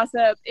any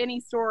gossip,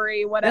 any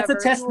story, whatever.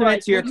 That's a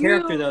testament to your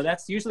character, though.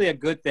 That's usually a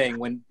good thing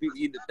when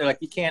they're like,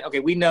 you can't. Okay,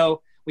 we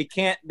know we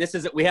can't. This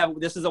is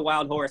a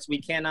wild horse.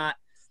 We cannot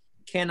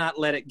cannot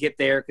let it get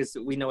there because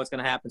we know what's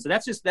going to happen. So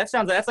that's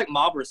like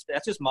mob respect.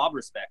 That's just mob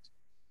respect.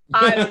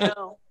 I don't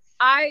know.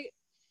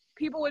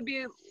 People would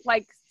be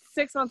like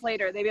 6 months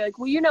later, they'd be like,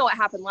 well, you know what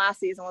happened last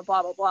season with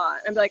blah, blah, blah.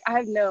 And I'd be like, I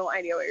have no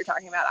idea what you're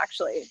talking about,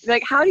 actually. They're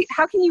like,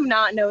 how can you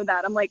not know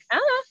that? I'm like,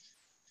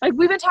 like,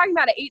 we've been talking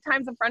about it 8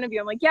 times in front of you.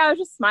 I'm like, yeah, I was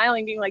just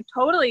smiling, being like,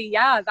 totally,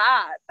 yeah,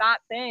 that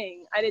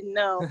thing. I didn't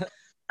know.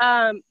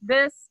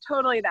 This,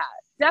 totally that.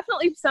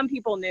 Definitely some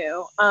people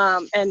knew,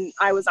 and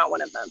I was not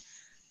one of them.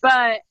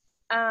 But,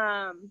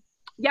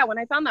 yeah, when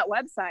I found that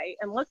website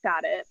and looked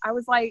at it, I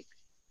was like,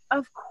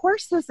 of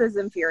course this is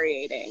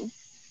infuriating.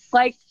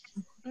 Like,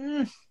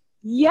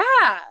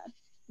 yeah,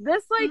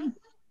 this, like,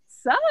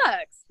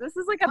 sucks. This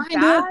is, like, a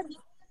bad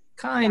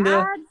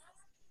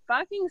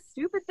fucking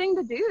stupid thing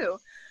to do.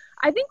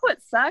 I think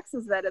what sucks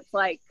is that it's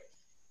like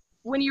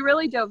when you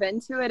really dove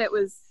into it, it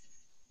was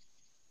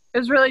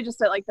really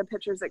just at like the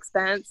pitcher's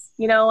expense,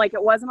 you know, like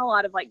it wasn't a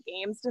lot of like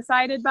games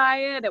decided by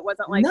it. It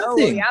wasn't like, oh,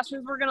 the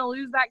Astros were going to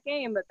lose that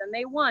game, but then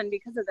they won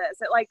because of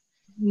this. It like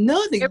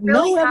nothing, it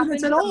really no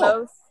evidence at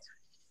all.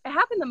 It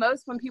happened the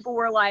most when people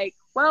were like,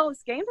 well,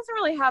 this game doesn't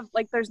really have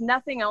like, there's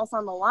nothing else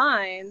on the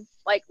line.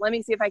 Like, let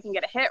me see if I can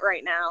get a hit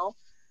right now.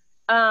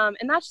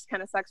 And that just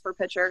kind of sucks for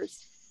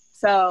pitchers.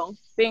 So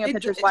being a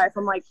pitcher's wife,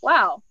 I'm like,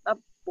 wow, that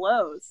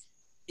blows.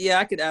 Yeah,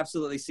 I could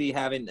absolutely see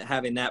having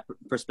that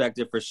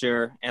perspective for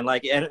sure. And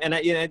like, and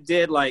you know, it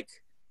did like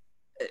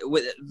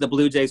with the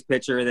Blue Jays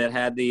pitcher that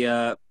had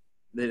the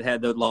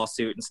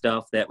lawsuit and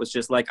stuff. That was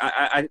just like,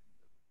 I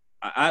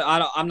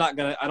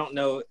don't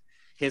know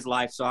his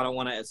life, so I don't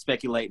want to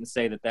speculate and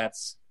say that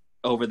that's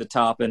over the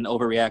top and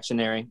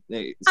overreactionary.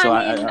 So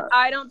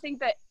I don't think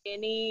that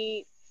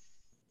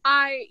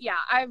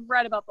I've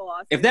read about the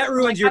lawsuit. If that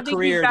ruins your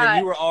career, then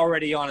you were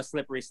already on a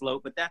slippery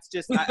slope. But that's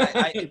just,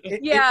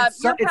 it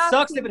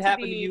sucks if it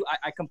happened to you.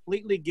 I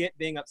completely get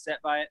being upset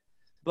by it.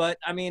 But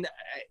I mean,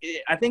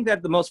 I think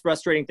that the most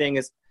frustrating thing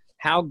is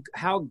how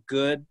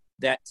good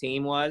that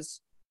team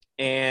was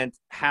and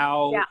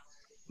how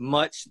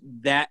much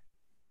that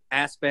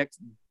aspect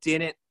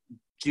didn't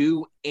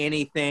do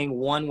anything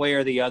one way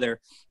or the other.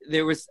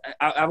 There was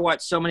I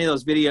watched so many of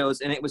those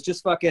videos, and it was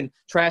just fucking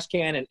trash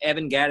can, and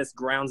Evan Gattis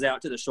grounds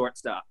out to the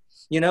shortstop.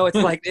 You know, it's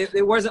like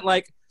it wasn't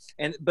like,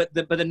 but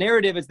the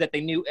narrative is that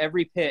they knew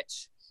every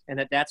pitch,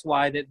 and that's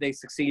why that they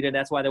succeeded.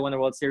 That's why they won the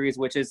World Series,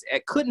 which is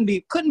it couldn't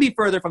be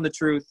further from the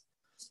truth.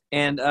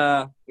 And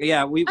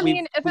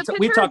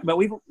we've talked about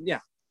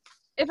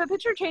if a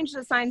pitcher changes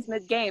the signs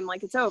mid-game,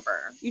 like it's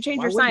over. You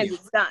change your signs,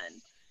 it's done.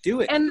 Do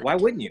it. And why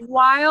wouldn't you?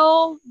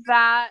 While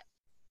that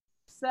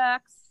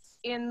sucks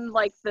in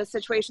like the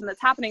situation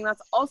that's happening,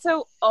 that's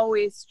also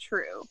always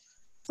true.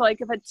 So like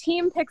if a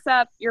team picks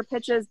up your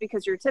pitches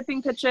because you're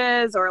tipping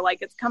pitches, or like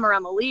it's come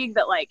around the league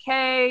that like,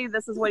 hey,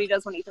 this is what he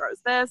does when he throws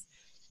this.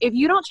 If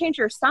you don't change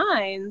your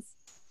signs,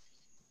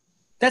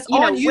 that's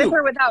on you. With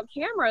or without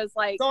cameras,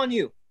 like it's on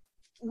you.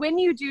 When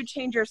you do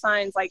change your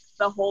signs, like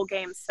the whole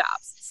game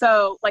stops.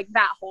 So like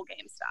that whole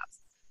game stops.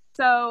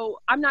 So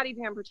I'm not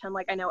even going to pretend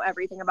like I know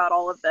everything about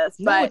all of this.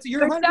 No, but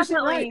you're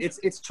 100% right.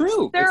 It's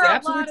true. There it's are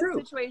absolutely a lot true.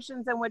 of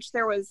situations in which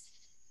there was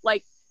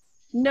like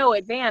no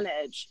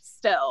advantage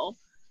still,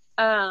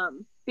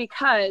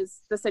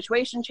 because the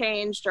situation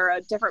changed, or a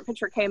different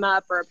pitcher came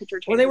up, or a pitcher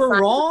changed. Or they were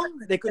wrong.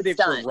 They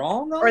were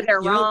wrong. Or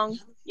they're wrong.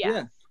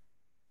 Yeah.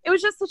 It was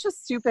just such a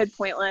stupid,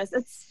 pointless.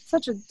 It's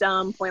such a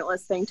dumb,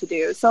 pointless thing to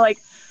do. So like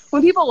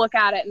when people look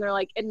at it and they're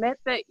like, admit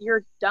that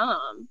you're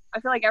dumb. I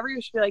feel like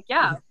everyone should be like,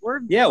 yeah,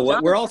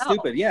 we're all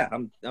stupid. Yeah,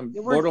 I'm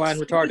borderline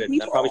retarded.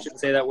 People. I probably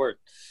shouldn't say that word.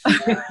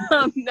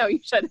 No,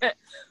 you shouldn't.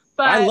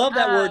 But I love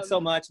that word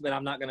so much, but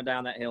I'm not going to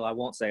down that hill. I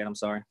won't say it. I'm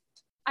sorry.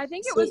 I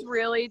think it was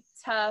really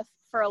tough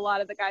for a lot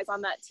of the guys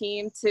on that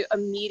team to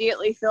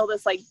immediately feel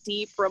this like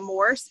deep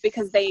remorse,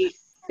 because they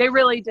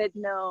really did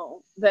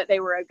know that they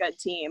were a good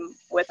team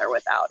with or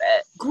without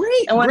it.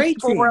 And when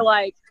people team. were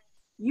like,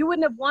 you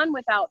wouldn't have won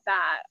without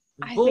that,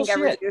 I think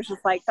everybody was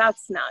just like,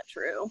 that's not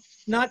true.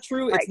 Not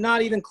true. Like, it's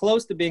not even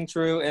close to being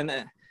true. And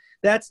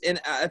that's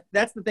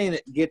the thing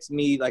that gets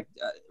me like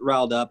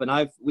riled up.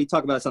 And we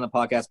talked about this on the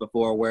podcast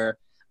before, where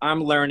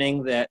I'm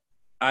learning that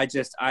I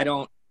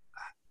don't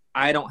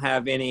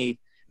have any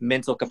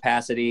mental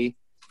capacity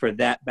for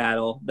that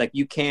battle. Like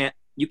you can't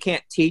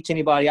teach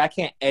anybody. I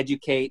can't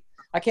educate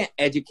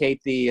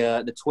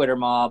the Twitter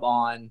mob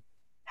on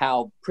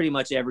how pretty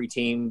much every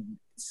team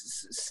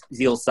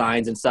steals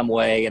signs in some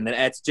way, and that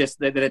it's just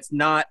that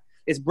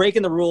it's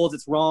breaking the rules.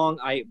 It's wrong.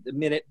 I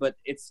admit it, but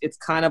it's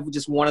kind of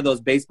just one of those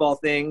baseball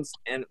things,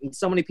 and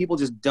so many people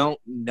just don't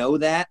know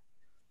that,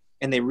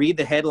 and they read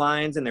the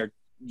headlines and they're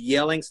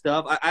yelling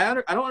stuff. I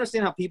don't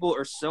understand how people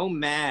are so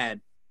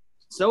mad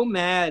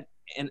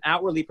and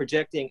outwardly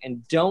projecting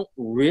and don't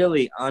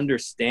really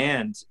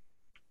understand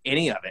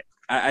any of it.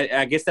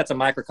 I guess that's a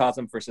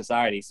microcosm for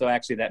society. So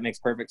actually that makes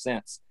perfect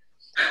sense.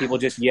 People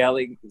just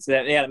yelling. So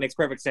that makes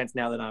perfect sense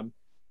now that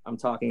I'm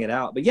talking it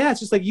out. But yeah, it's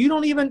just like you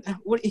don't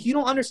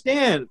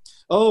understand.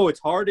 Oh, it's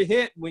hard to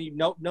hit when you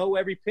know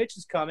every pitch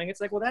is coming.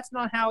 It's like, well, that's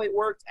not how it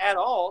works at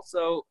all.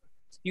 So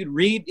you'd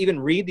read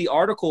the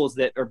articles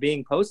that are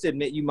being posted,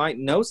 and you might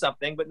know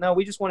something. But no,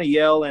 we just want to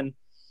yell and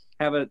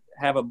have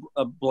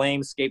a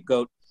blame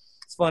scapegoat.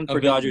 It's fun for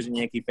Dodgers and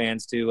Yankee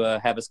fans to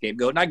have a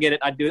scapegoat, and I get it.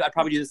 I'd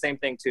probably do the same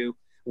thing too,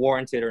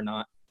 warranted or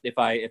not. If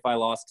I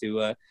lost to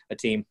a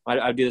team,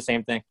 I'd do the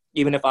same thing.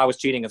 Even if I was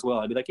cheating as well,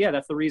 I'd be like, yeah,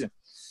 that's the reason.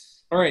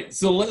 All right,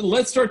 so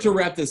let's start to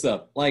wrap this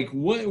up. Like,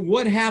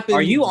 what happened?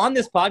 Are you on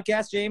this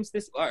podcast, James?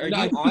 I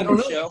don't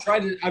know.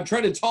 I've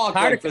tried to talk.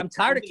 I'm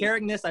tired of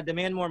carrying this. I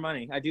demand more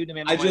money. I do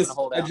demand more money to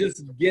hold out. I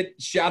just get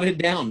shouted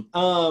down.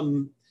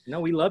 No,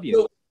 we love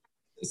you.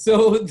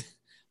 So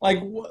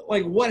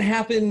what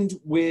happened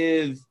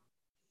with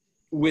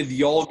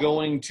y'all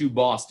going to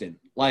Boston?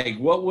 Like,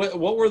 what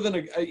were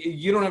the?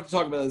 You don't have to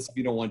talk about this if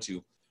you don't want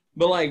to,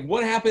 but like,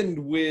 what happened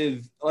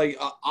with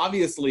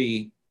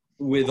obviously,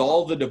 with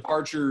all the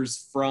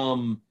departures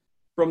from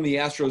the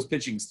Astros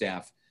pitching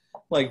staff,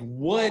 like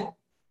what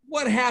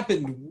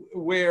happened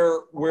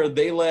where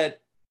they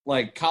let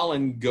like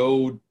Colin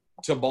go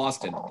to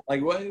Boston?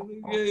 Like,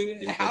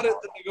 how did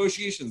the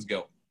negotiations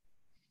go?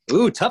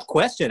 Ooh, tough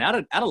question. Out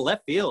of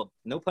left field.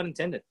 No pun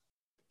intended.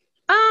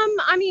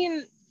 I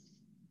mean,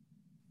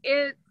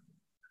 it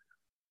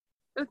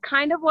was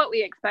kind of what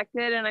we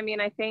expected, and I mean,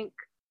 I think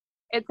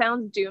it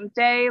sounds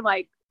doomsday,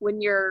 like when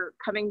you're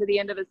coming to the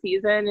end of a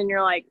season and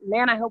you're like,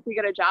 man, I hope we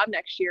get a job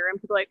next year. And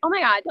people are like, oh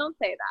my God, don't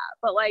say that.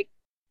 But like,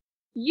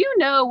 you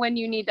know when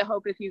you need to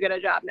hope if you get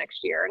a job next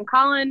year. And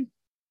Colin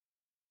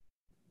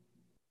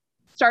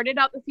started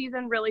out the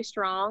season really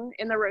strong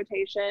in the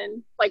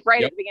rotation, like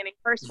right at the beginning.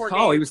 First 4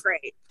 games, he was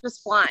great,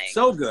 just flying.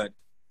 So good.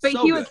 But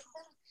he was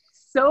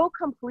so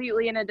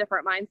completely in a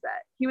different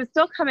mindset. He was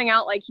still coming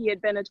out like he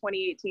had been a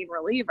 2018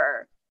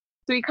 reliever.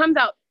 So he comes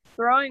out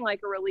throwing like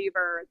a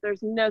reliever.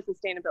 There's no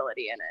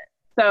sustainability in it.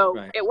 So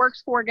it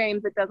works 4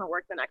 games. It doesn't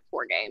work the next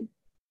 4 games.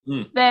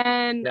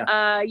 Then,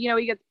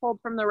 he gets pulled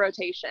from the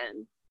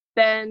rotation.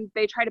 Then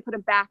they try to put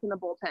him back in the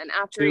bullpen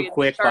after too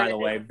quick, by the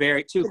way.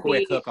 Very too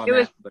quick hook on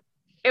that.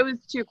 It was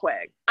too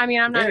quick. I mean,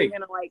 I'm not even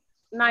going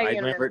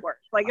to work.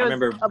 Like, it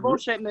was a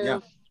bullshit move. Yeah,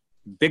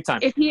 big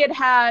time. If he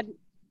had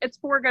it's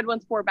 4 good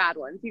ones, 4 bad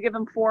ones. You give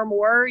him 4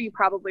 more, you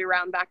probably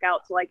round back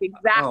out to like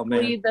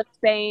exactly the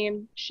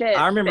same shit.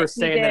 I remember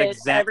saying that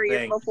exact every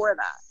thing year before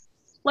that.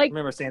 Like, I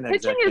remember saying that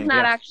pitching exact is thing.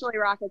 not actually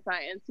rocket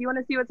science. You want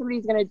to see what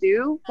somebody's going to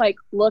do? Like,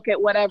 look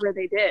at whatever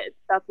they did.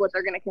 That's what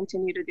they're going to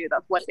continue to do.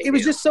 That's what they do. It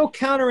was just so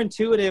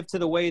counterintuitive to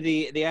the way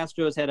the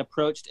Astros had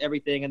approached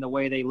everything and the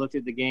way they looked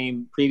at the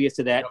game previous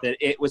to that, that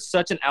it was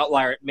such an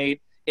outlier.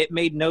 It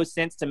made no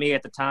sense to me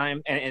at the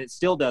time, and it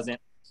still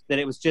doesn't. That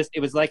it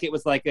was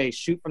like a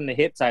shoot from the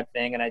hip type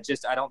thing, and I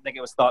don't think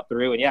it was thought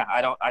through. And I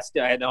don't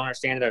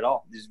understand it at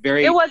all.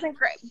 It wasn't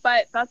great,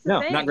 but that's the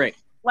thing. Not great.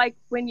 Like,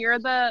 when you're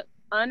the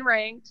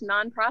unranked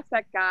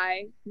non-prospect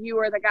guy, you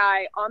are the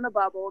guy on the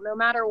bubble, no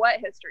matter what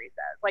history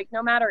says. Like,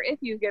 no matter if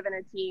you've given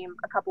a team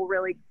a couple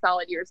really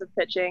solid years of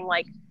pitching,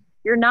 like,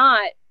 you're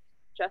not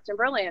Justin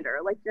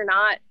Verlander, like, you're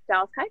not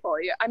Dallas Keuchel.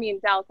 I mean,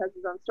 Dallas has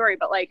his own story,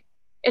 but like,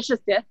 it's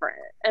just different.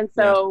 And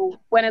so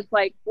when it's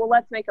like, well,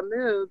 let's make a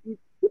move,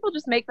 people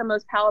just make the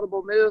most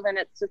palatable move, and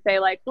it's to say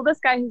like, well, this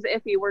guy who's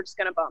iffy, we're just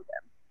going to bump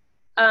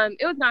him.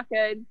 It was not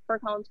good for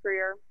Colin's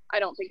career. I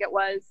don't think it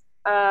was.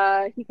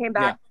 He came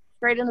back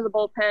straight into the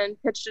bullpen,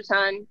 pitched a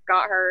ton,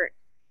 got hurt,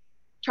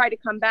 tried to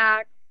come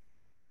back,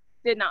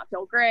 did not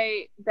feel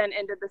great, then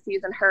ended the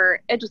season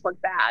hurt. It just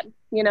looked bad,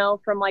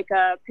 from like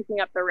a picking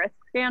up the risk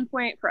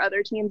standpoint. For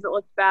other teams, it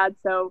looked bad.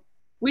 So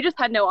we just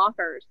had no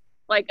offers.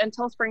 Like,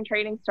 until spring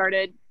training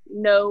started,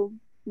 no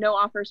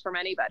offers from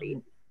anybody.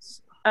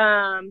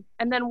 And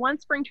then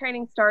once spring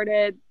training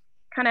started,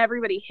 kind of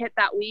everybody hit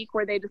that week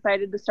where they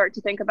decided to start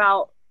to think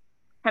about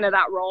kind of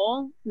that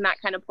role and that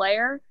kind of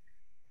player.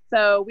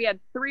 So we had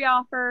 3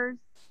 offers.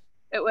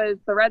 It was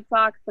the Red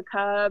Sox, the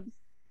Cubs,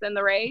 and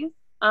the Rays.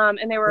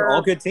 And they were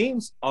all good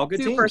teams. All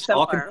good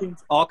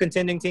teams. All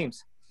contending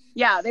teams.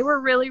 Yeah, they were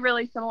really,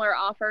 really similar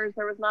offers.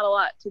 There was not a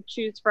lot to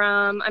choose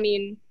from. I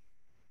mean,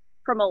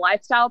 from a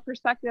lifestyle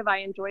perspective, I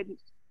enjoyed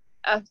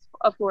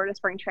a Florida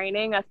spring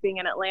training, us being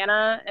in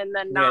Atlanta, and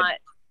then not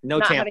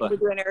Tampa. having to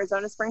do an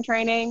Arizona spring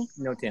training.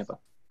 No Tampa.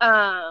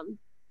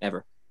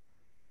 Ever.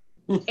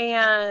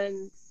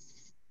 And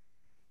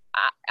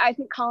I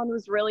think Colin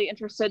was really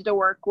interested to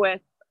work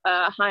with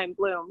Chaim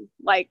Bloom.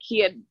 Like, he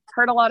had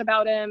heard a lot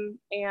about him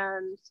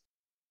and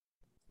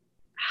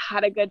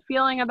had a good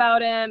feeling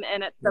about him.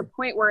 And at the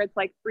point where it's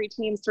like 3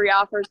 teams, 3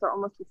 offers, they're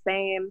almost the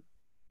same.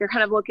 You're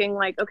kind of looking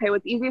like, okay,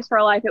 what's easiest for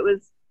our life? It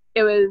was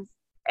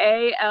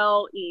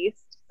AL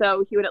East.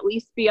 So he would at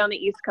least be on the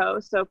East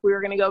Coast. So if we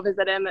were going to go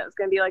visit him, it was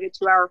going to be like a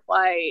 2-hour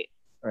flight,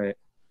 right?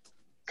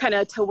 Kind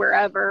of to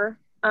wherever,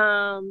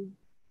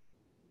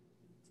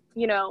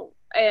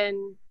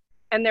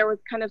 and there was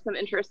kind of some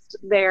interest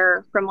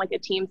there from like a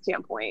team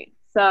standpoint.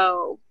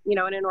 So, in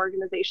an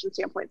organization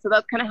standpoint. So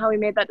that's kind of how we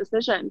made that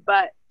decision.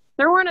 But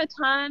there weren't a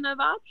ton of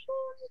options.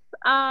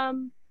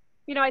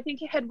 I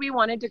think had we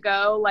wanted to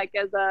go like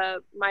as a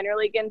minor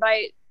league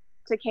invite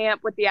to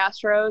camp with the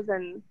Astros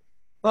and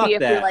see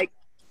if we like.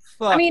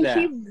 Fuck that.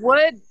 he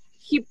would.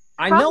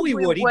 I know he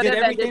probably would. He would did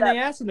have everything ended they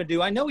asked him to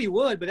do. I know he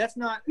would, but that's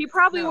not. He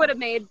probably No. would have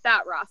made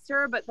that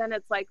roster, but then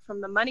it's like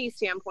from the money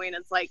standpoint,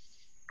 it's like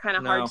kind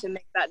of No. hard to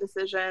make that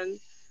decision.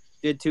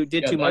 Did too Yeah,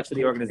 much that's for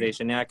the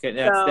organization. Yeah,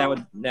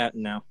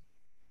 no.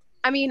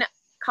 I mean,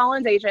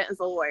 Colin's agent is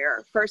a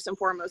lawyer, first and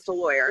foremost a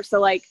lawyer.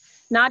 So like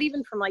not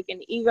even from like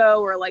an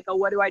ego or like a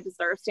what do I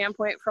deserve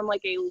standpoint, from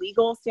like a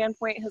legal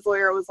standpoint, his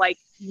lawyer was like,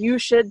 you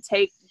should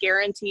take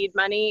guaranteed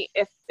money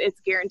if it's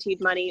guaranteed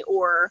money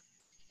or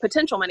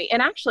potential money.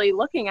 And actually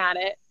looking at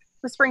it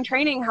with spring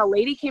training, how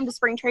late he came to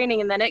spring training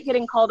and then it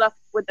getting called up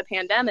with the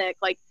pandemic,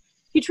 like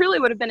he truly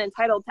would have been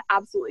entitled to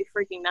absolutely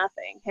freaking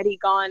nothing had he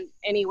gone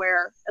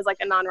anywhere as like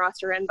a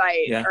non-roster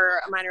invite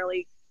or a minor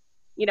league,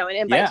 you know, an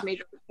invite to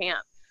major league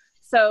camp.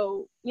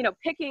 So, you know,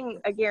 picking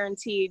a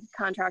guaranteed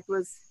contract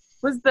was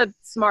the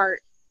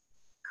smart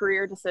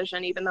career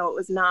decision, even though it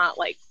was not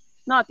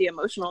the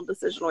emotional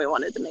decision we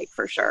wanted to make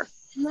for sure.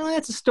 No,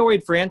 it's a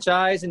storied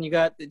franchise, and you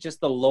got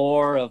just the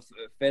lore of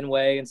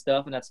Fenway and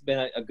stuff, and that's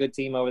been a good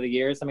team over the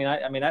years. I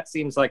mean, that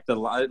seems like the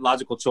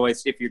logical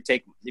choice if you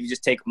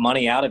just take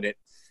money out of it.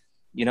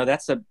 You know,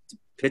 that's a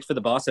pitch for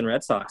the Boston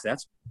Red Sox.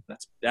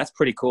 That's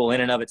pretty cool in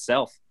and of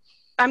itself.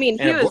 I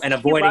mean, and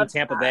avoiding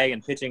Tampa Bay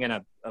and pitching in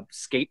a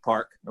skate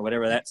park or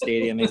whatever that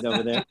stadium is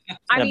over there.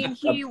 I mean,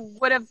 he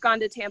would have gone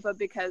to Tampa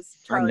because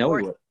Charlie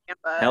worked in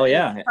Tampa. Hell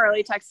yeah.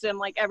 Charlie texted him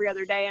like every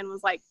other day and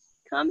was like,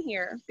 come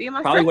here, be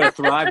my probably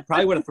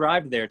friend. would have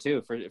thrived there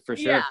too, for sure.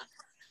 Yeah.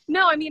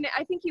 No, I mean,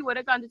 I think he would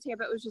have gone to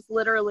Tampa. It was just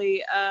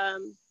literally, I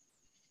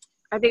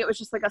think it was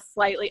just like a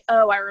slightly,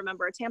 I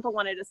remember Tampa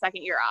wanted a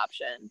second year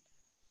option.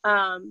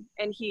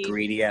 And he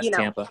greedy ass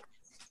Tampa.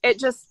 It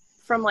just,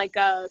 from like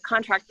a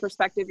contract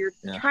perspective, you're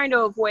trying to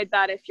avoid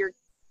that if you're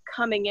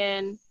coming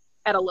in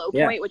at a low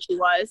point, which he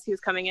was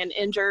coming in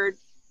injured,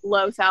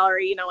 low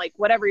salary, you know, like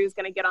whatever he was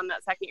going to get on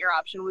that second year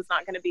option was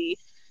not going to be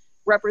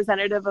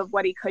representative of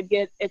what he could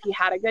get if he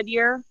had a good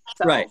year.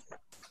 So. Right.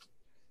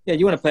 Yeah.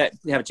 You want to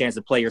have a chance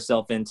to play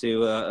yourself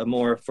into a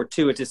more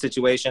fortuitous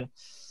situation.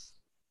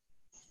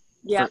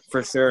 Yeah,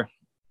 for sure.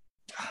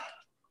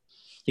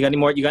 You got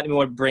any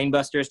more brain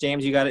busters,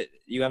 James? You got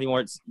any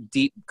more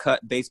deep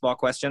cut baseball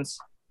questions?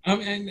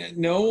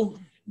 No.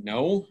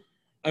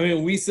 I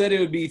mean, we said it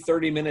would be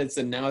 30 minutes,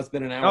 and now it's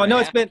been an hour. Oh no,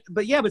 it's been.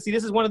 But see,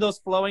 this is one of those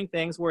flowing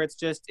things where it's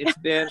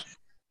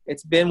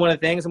been one of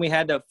the things, and we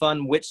had the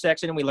fun witch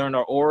section, and we learned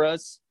our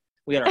auras.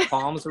 We had our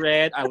palms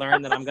read. I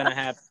learned that I'm gonna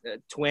have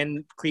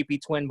creepy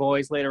twin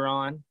boys later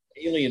on.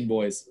 Alien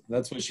boys.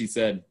 That's what she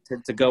said.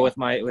 To go with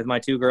my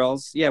two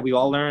girls. Yeah, we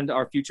all learned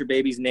our future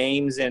babies'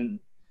 names and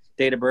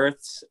date of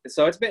births.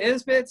 So it's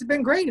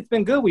been great. It's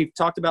been good. We've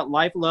talked about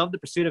life, love, the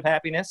pursuit of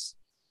happiness.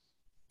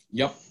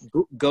 Yep.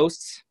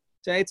 Ghosts.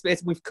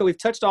 We've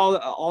touched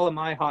all of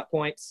my hot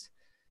points.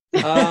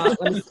 I'm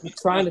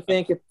trying to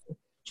think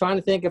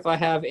if I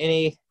have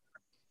any.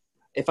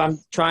 If I'm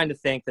trying to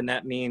think, then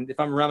that means if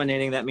I'm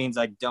ruminating, that means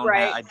I don't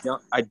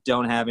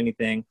have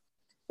anything.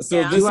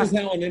 So this is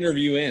how an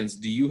interview ends.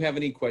 Do you have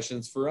any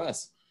questions for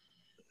us?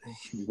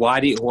 Why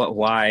do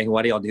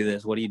y'all do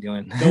this? What are you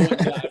doing? No,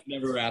 I've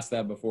never asked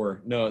that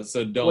before. No,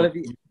 so don't.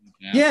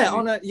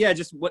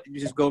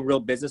 Just go real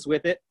business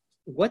with it.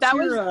 Was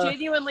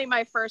genuinely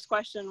my first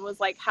question was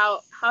like,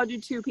 how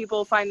do two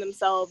people find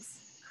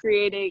themselves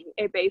creating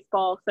a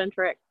baseball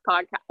centric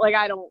podcast? Like,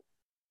 I don't.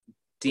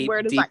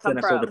 Where does that come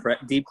from?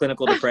 Deep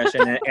clinical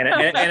depression and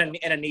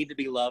a need to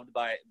be loved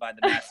by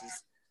the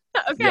masses.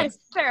 Okay,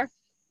 fair.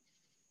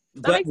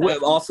 But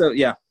also,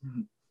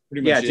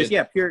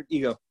 pure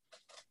ego.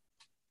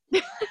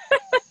 It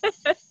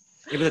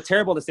was a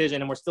terrible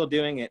decision, and we're still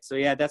doing it. So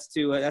yeah, that's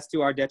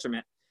to our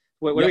detriment.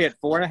 What are we at?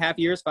 4.5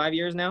 years, 5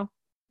 years now?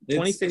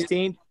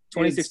 2016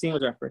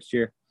 was our first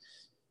year.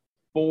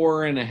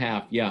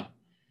 4.5, yeah.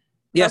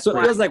 Yeah, so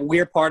it feels like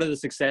we're part of the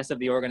success of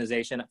the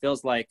organization. It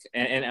feels like,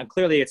 and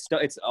clearly it's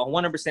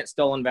 100%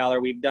 stolen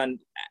valor. We've done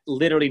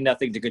literally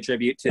nothing to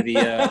contribute to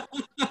the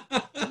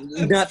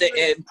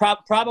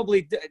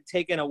probably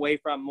taken away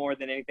from more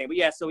than anything. But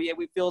yeah, so yeah,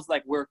 it feels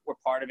like we're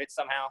part of it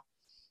somehow.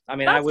 I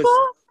mean, I was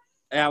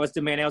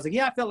demanding. I was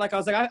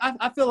like,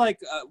 I feel like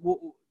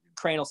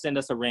Crane will send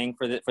us a ring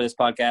for this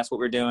podcast, what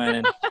we're doing,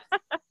 and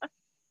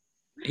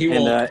he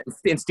will.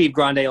 And Steve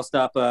Grande will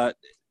stop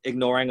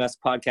ignoring us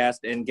podcast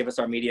and give us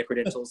our media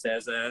credentials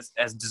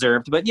as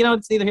deserved. But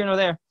it's neither here nor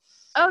there.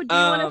 Oh, do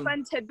you want a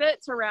fun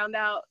tidbit to round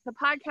out? The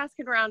podcast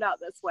can round out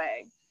this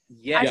way.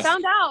 Yes. I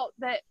found out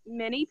that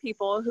many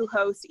people who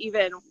host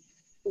even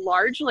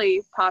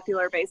largely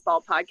popular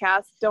baseball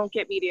podcasts don't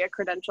get media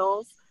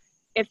credentials.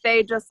 If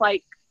they just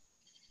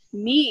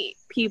meet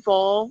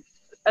people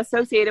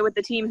associated with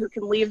the team who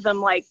can leave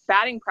them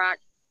batting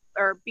practice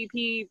or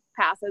BP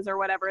passes or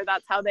whatever,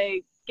 that's how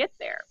they get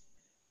there.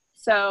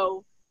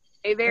 So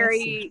a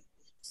very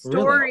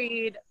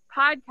storied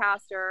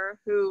podcaster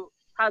who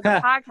has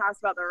a podcast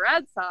about the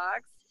Red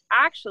Sox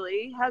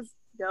actually has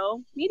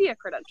no media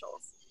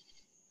credentials.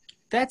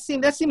 That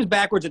seems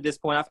backwards at this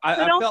point. I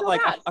felt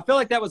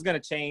like that was going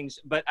to change,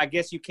 but I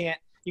guess you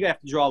have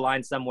to draw a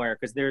line somewhere,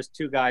 because there's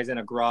two guys in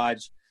a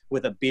garage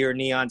with a beer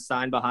neon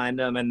sign behind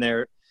them, and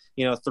they're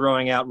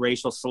throwing out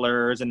racial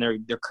slurs and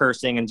they're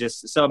cursing and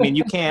just, so, I mean,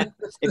 you can't,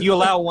 if you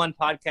allow one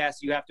podcast,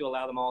 you have to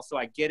allow them all. So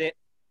I get it,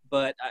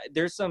 but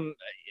there's some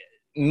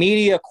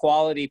media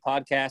quality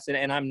podcasts,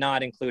 and I'm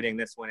not including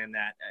this one in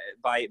that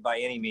by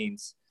any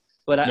means,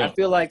 but I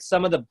feel like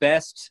some of the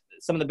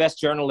best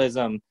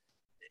journalism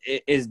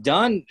is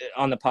done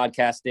on the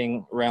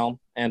podcasting realm.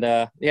 And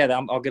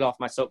I'll get off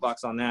my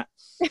soapbox on that.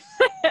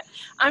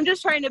 I'm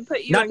just trying to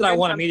put you. Not that I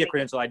want a media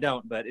credential, I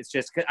don't, but it's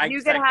just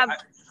you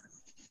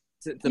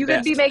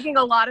could be making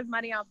a lot of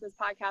money off this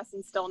podcast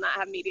and still not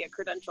have media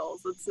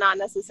credentials. It's not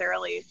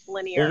necessarily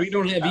linear. Well, we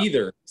don't have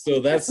either, so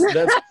that's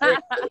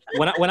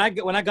when I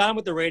got on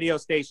with the radio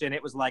station,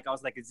 it was like I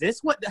was like, is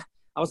this what?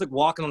 I was like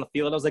walking on the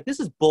field. I was like,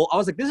 this is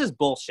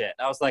bullshit.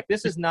 I was like,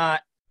 this is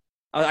not.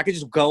 I could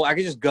just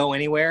go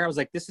anywhere. I was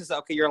like, this is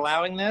okay. You're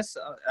allowing this.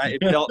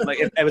 It felt like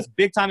it was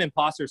big time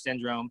imposter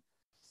syndrome.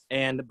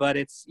 But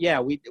it's,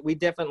 we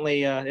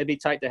definitely, it'd be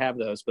tight to have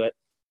those, but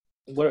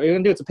what are you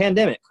going to do? It's a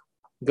pandemic.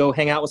 Go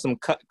hang out with some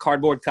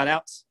cardboard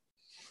cutouts.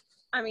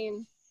 I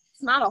mean,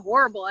 it's not a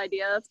horrible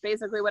idea. That's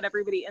basically what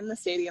everybody in the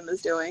stadium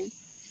is doing.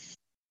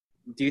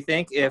 Do you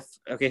think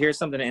here's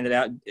something to end it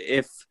out.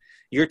 If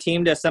your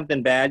team does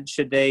something bad,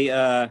 should they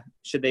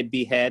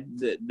behead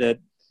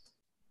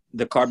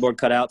the cardboard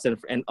cutouts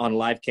and on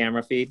live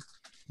camera feed?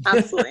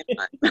 Absolutely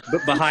not.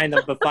 But behind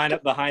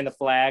the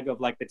flag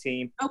of like the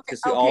team,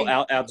 just all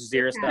Al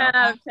Jazeera stuff. 10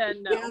 out of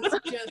 10. No.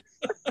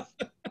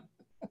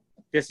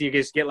 You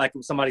just get like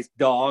somebody's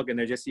dog, and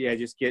they're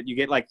you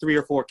get like 3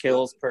 or 4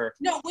 kills per.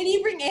 No, when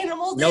you bring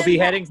animals, no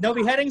beheadings.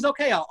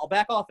 Okay, I'll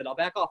back off it. No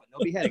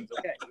beheadings.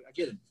 Okay, I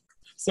get it.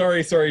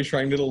 Sorry,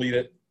 trying to delete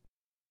it.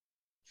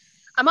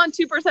 I'm on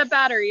 2%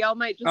 battery. Y'all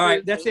might just. All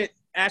right, that's it.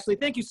 Ashley,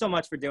 thank you so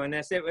much for doing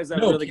this. It was a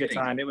really good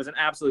time. It was an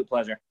absolute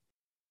pleasure.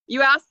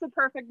 You asked the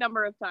perfect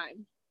number of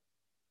times.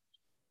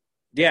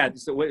 Yeah,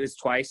 so it was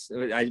twice.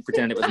 I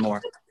pretended it was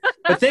more.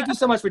 But thank you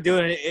so much for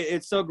doing it.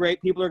 It's so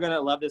great. People are going to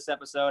love this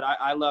episode.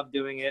 I love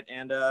doing it.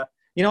 And,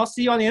 I'll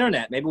see you on the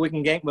internet. Maybe we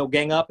can we'll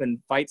gang up and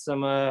fight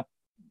some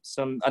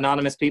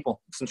anonymous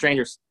people, some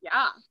strangers.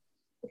 Yeah.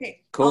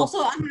 Okay. Cool.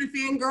 Also, I'm going to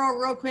fangirl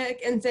real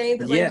quick and say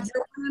that you're one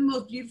of the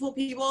most beautiful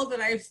people that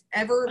I've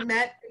ever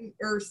met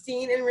or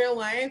seen in real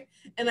life.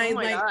 And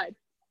I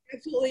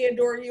absolutely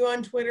adore you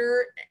on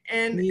Twitter.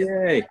 And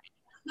yay. I'm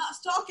not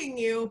stalking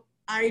you.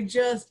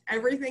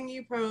 Everything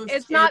you post.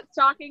 It's not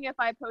stalking if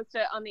I post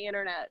it on the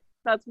internet.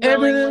 That's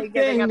willingly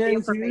giving up the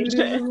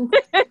information.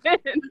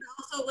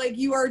 Also,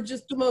 you are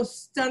just the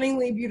most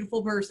stunningly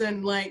beautiful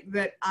person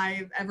that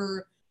I've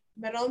ever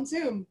met on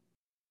Zoom.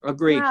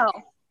 Agreed. Wow.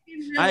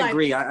 I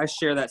agree. I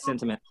share that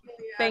sentiment.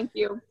 Thank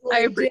you. I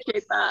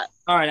appreciate that.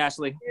 All right,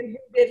 Ashley. And who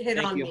did hit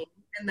on me,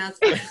 and that's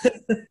fine.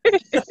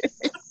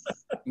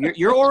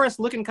 Your aura's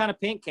looking kind of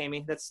pink,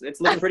 Kami.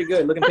 It's looking pretty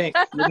good. Looking pink.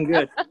 Looking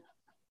good.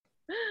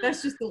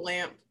 That's just the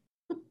lamp.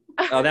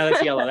 Oh,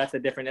 that's yellow.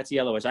 That's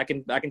yellowish. I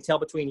can tell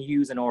between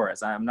hues and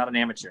auras. I'm not an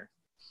amateur.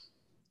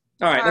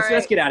 All right,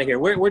 let's get out of here.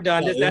 We're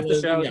done. That's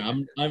the show. Yeah,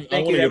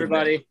 Thank you,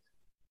 everybody.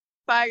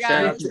 Bye,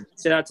 guys.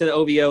 Shout out to the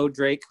OVO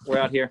Drake. We're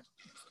out here.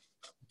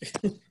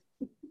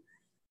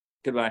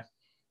 Goodbye.